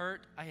for the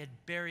hurt I had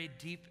buried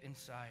deep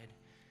inside.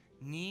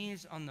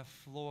 Knees on the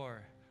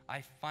floor,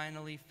 I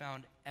finally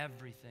found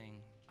everything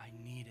I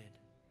needed.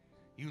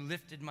 You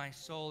lifted my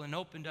soul and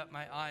opened up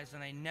my eyes,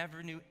 and I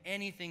never knew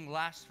anything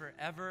lasts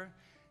forever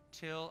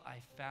till I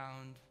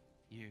found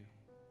you.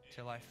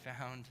 Till I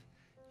found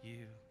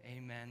you.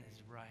 Amen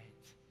is right.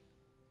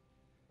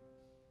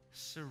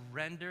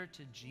 Surrender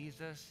to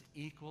Jesus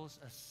equals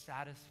a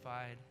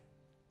satisfied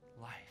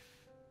life,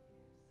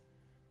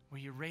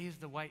 where you raise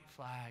the white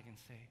flag and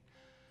say,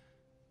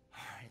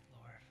 all right,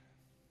 Lord,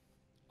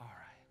 all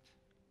right.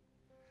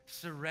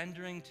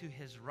 Surrendering to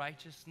his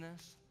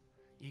righteousness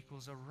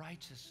equals a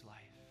righteous life.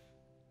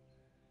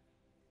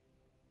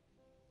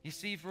 You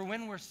see, for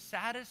when we're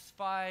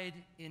satisfied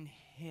in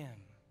him,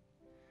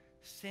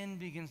 sin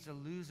begins to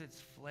lose its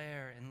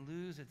flair and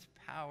lose its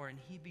power, and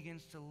he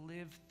begins to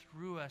live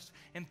through us,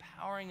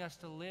 empowering us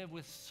to live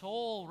with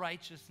soul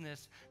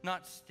righteousness,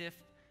 not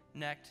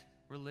stiff-necked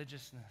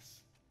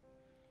religiousness.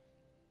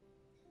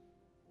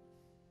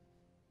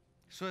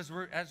 So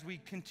as we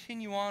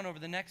continue on over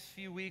the next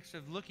few weeks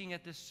of looking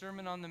at this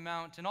Sermon on the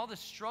Mount and all the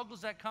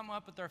struggles that come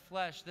up with our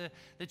flesh,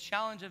 the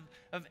challenge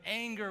of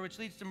anger, which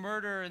leads to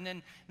murder, and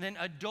then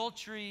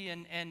adultery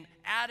and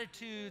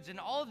attitudes and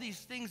all of these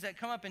things that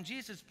come up, and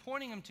Jesus is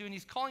pointing them to, and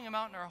he's calling them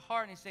out in our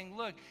heart, and he's saying,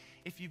 look,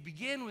 if you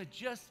begin with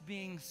just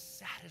being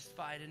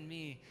satisfied in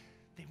me,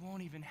 they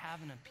won't even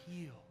have an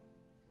appeal,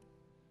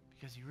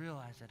 because you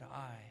realize that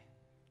I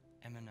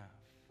am enough.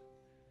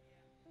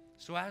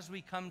 So as we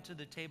come to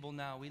the table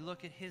now, we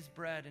look at his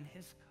bread and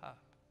his cup.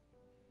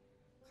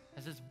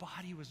 As his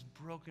body was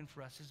broken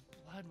for us, his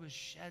blood was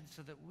shed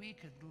so that we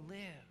could live.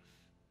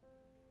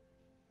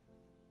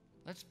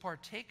 Let's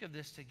partake of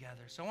this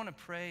together. So I want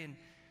to pray and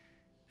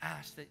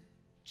ask that,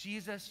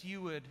 Jesus,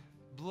 you would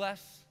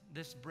bless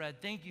this bread.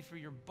 Thank you for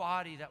your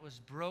body that was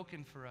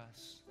broken for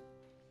us.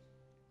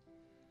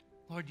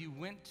 Lord, you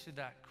went to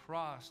that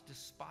cross,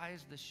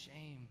 despised the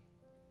shame,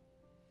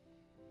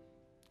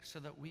 so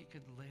that we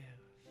could live.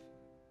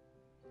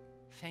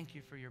 Thank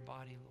you for your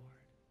body, Lord.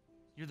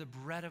 You're the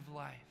bread of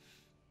life.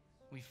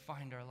 We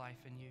find our life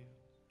in you.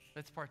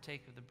 Let's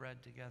partake of the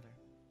bread together.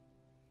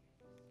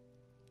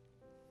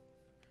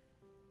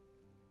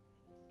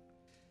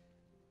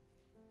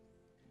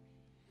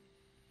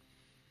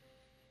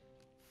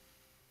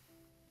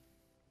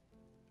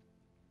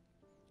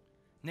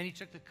 And then he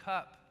took the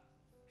cup.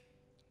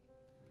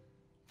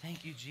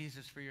 Thank you,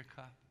 Jesus, for your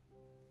cup.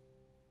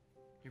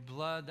 Your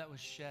blood that was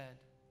shed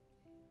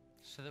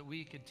so that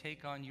we could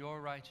take on your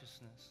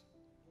righteousness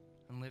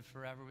and live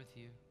forever with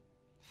you.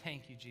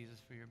 Thank you, Jesus,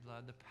 for your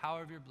blood, the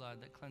power of your blood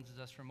that cleanses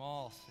us from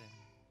all sin.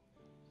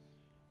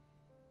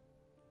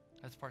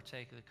 Let's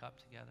partake of the cup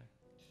together.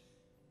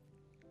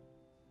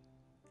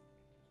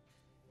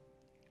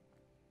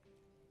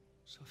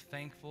 So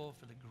thankful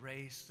for the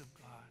grace of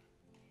God.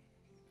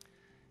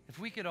 If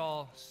we could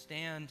all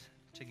stand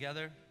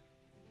together.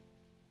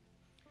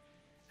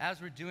 As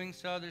we're doing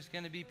so, there's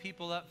going to be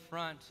people up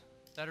front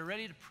that are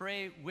ready to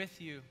pray with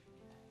you.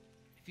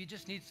 If you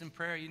just need some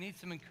prayer, you need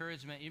some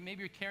encouragement, maybe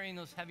you're carrying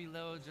those heavy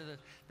loads or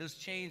those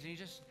chains and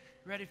you're just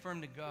ready for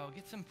them to go,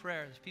 get some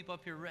prayer. There's people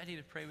up here ready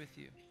to pray with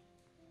you.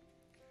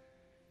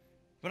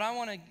 But I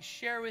want to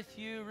share with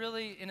you,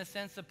 really, in a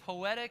sense, a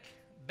poetic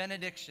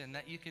benediction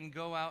that you can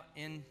go out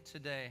in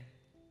today.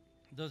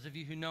 Those of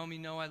you who know me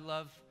know I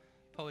love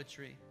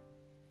poetry.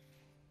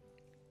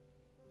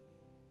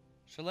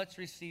 So let's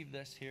receive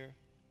this here.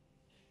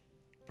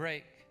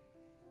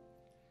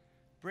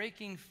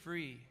 Breaking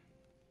free,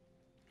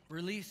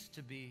 released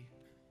to be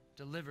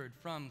delivered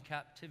from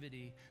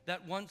captivity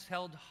that once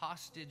held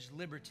hostage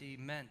liberty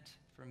meant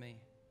for me.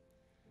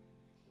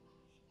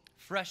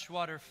 Fresh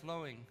water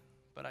flowing,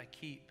 but I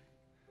keep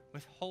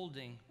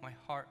withholding my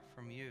heart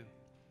from you,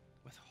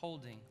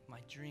 withholding my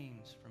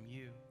dreams from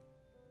you.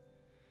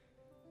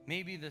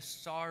 Maybe the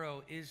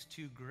sorrow is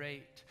too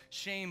great.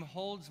 Shame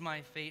holds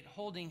my fate,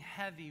 holding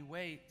heavy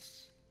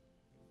weights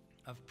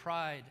of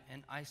pride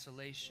and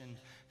isolation,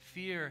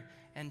 fear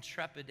and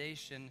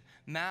trepidation,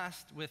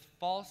 masked with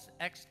false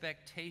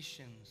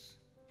expectations,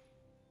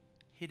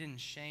 hidden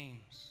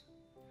shames.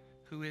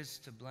 Who is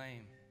to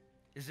blame?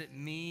 Is it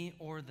me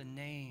or the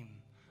name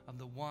of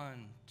the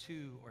 1,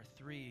 2, or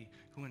 3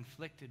 who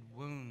inflicted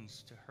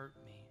wounds to hurt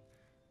me?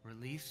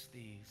 Release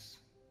these.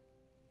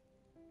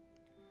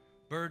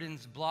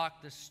 Burdens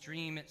block the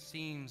stream, it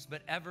seems,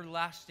 but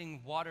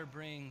everlasting water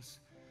brings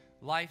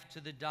life to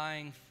the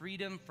dying,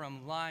 freedom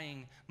from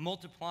lying,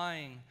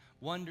 multiplying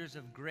wonders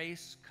of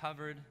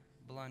grace-covered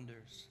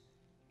blunders,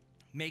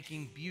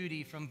 making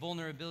beauty from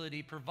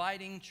vulnerability,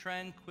 providing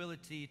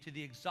tranquility to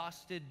the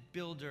exhausted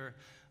builder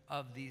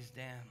of these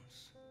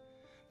dams.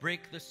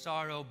 Break the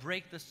sorrow,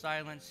 break the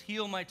silence,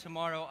 heal my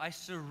tomorrow. I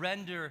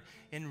surrender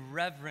in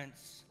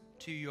reverence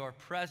to your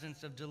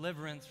presence of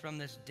deliverance from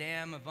this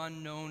dam of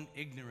unknown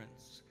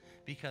ignorance,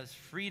 because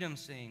freedom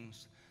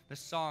sings the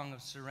song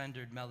of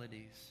surrendered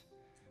melodies.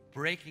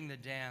 Breaking the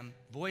dam,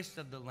 voice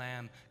of the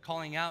Lamb,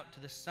 calling out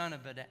to the son of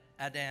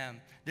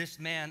Adam, this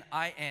man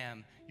I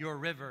am, your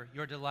river,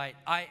 your delight.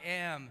 I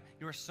am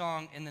your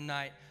song in the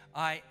night.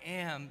 I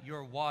am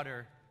your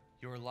water,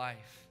 your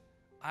life.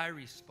 I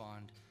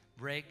respond,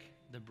 break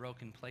the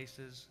broken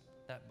places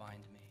that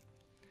bind me.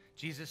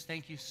 Jesus,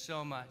 thank you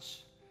so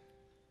much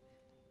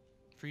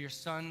for your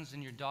sons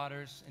and your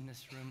daughters in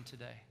this room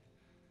today.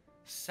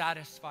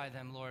 Satisfy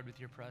them, Lord, with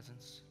your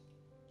presence.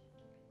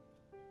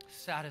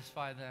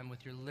 Satisfy them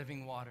with your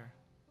living water.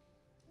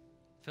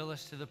 Fill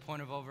us to the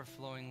point of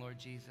overflowing, Lord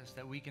Jesus,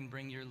 that we can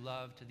bring your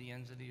love to the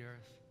ends of the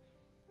earth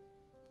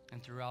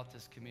and throughout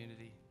this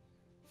community.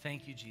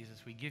 Thank you,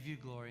 Jesus. We give you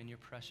glory in your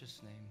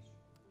precious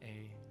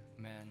name.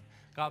 Amen.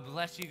 God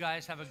bless you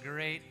guys. Have a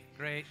great,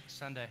 great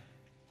Sunday.